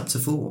Wick Chapter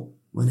 4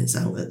 when it's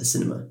out at the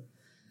cinema.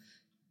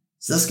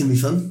 So that's going to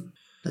be fun.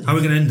 How are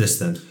we going to end this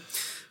then?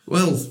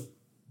 Well,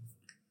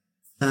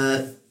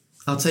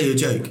 I'll tell you a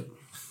joke.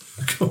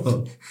 Come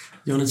on.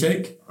 You want a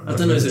joke? I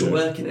don't know if it'll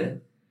work in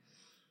it.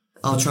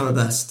 I'll try my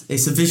best.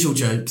 It's a visual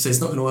joke, so it's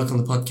not going to work on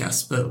the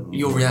podcast, but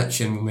your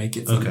reaction will make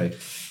it fun. Okay.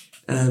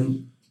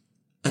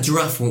 A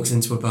giraffe walks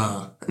into a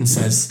bar and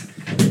says,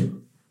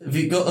 "Have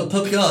you got a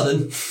pub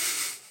garden?"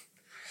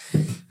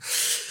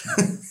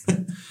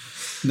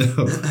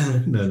 No.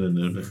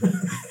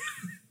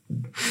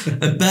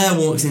 A bear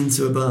walks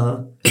into a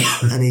bar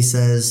and he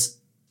says,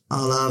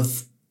 "I'll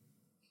have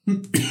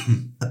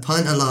a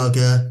pint of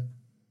lager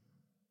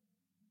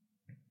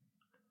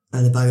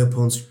and a bag of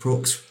pork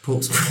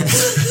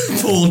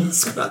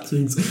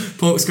scratchings.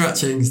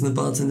 And the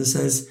bartender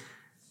says,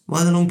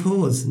 Why the long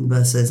pause? And the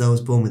bear says, I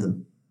was born with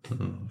them.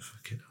 Oh,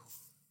 fucking hell.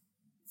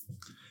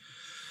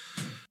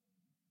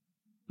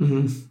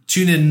 Mm-hmm.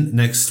 Tune in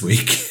next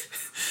week.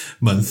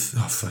 Month.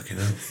 Oh, fucking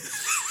hell.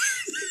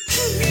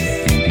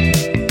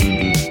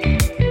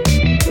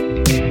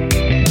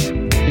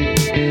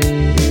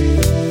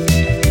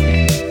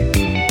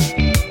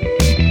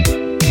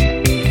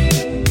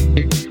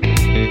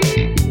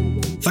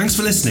 Thanks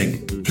for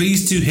listening.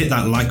 Please do hit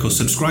that like or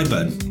subscribe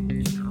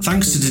button.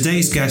 Thanks to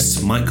today's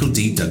guest, Michael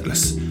D.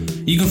 Douglas.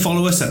 You can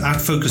follow us at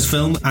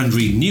 @FocusFilm and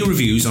read new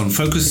reviews on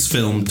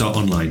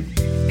focusfilm.online.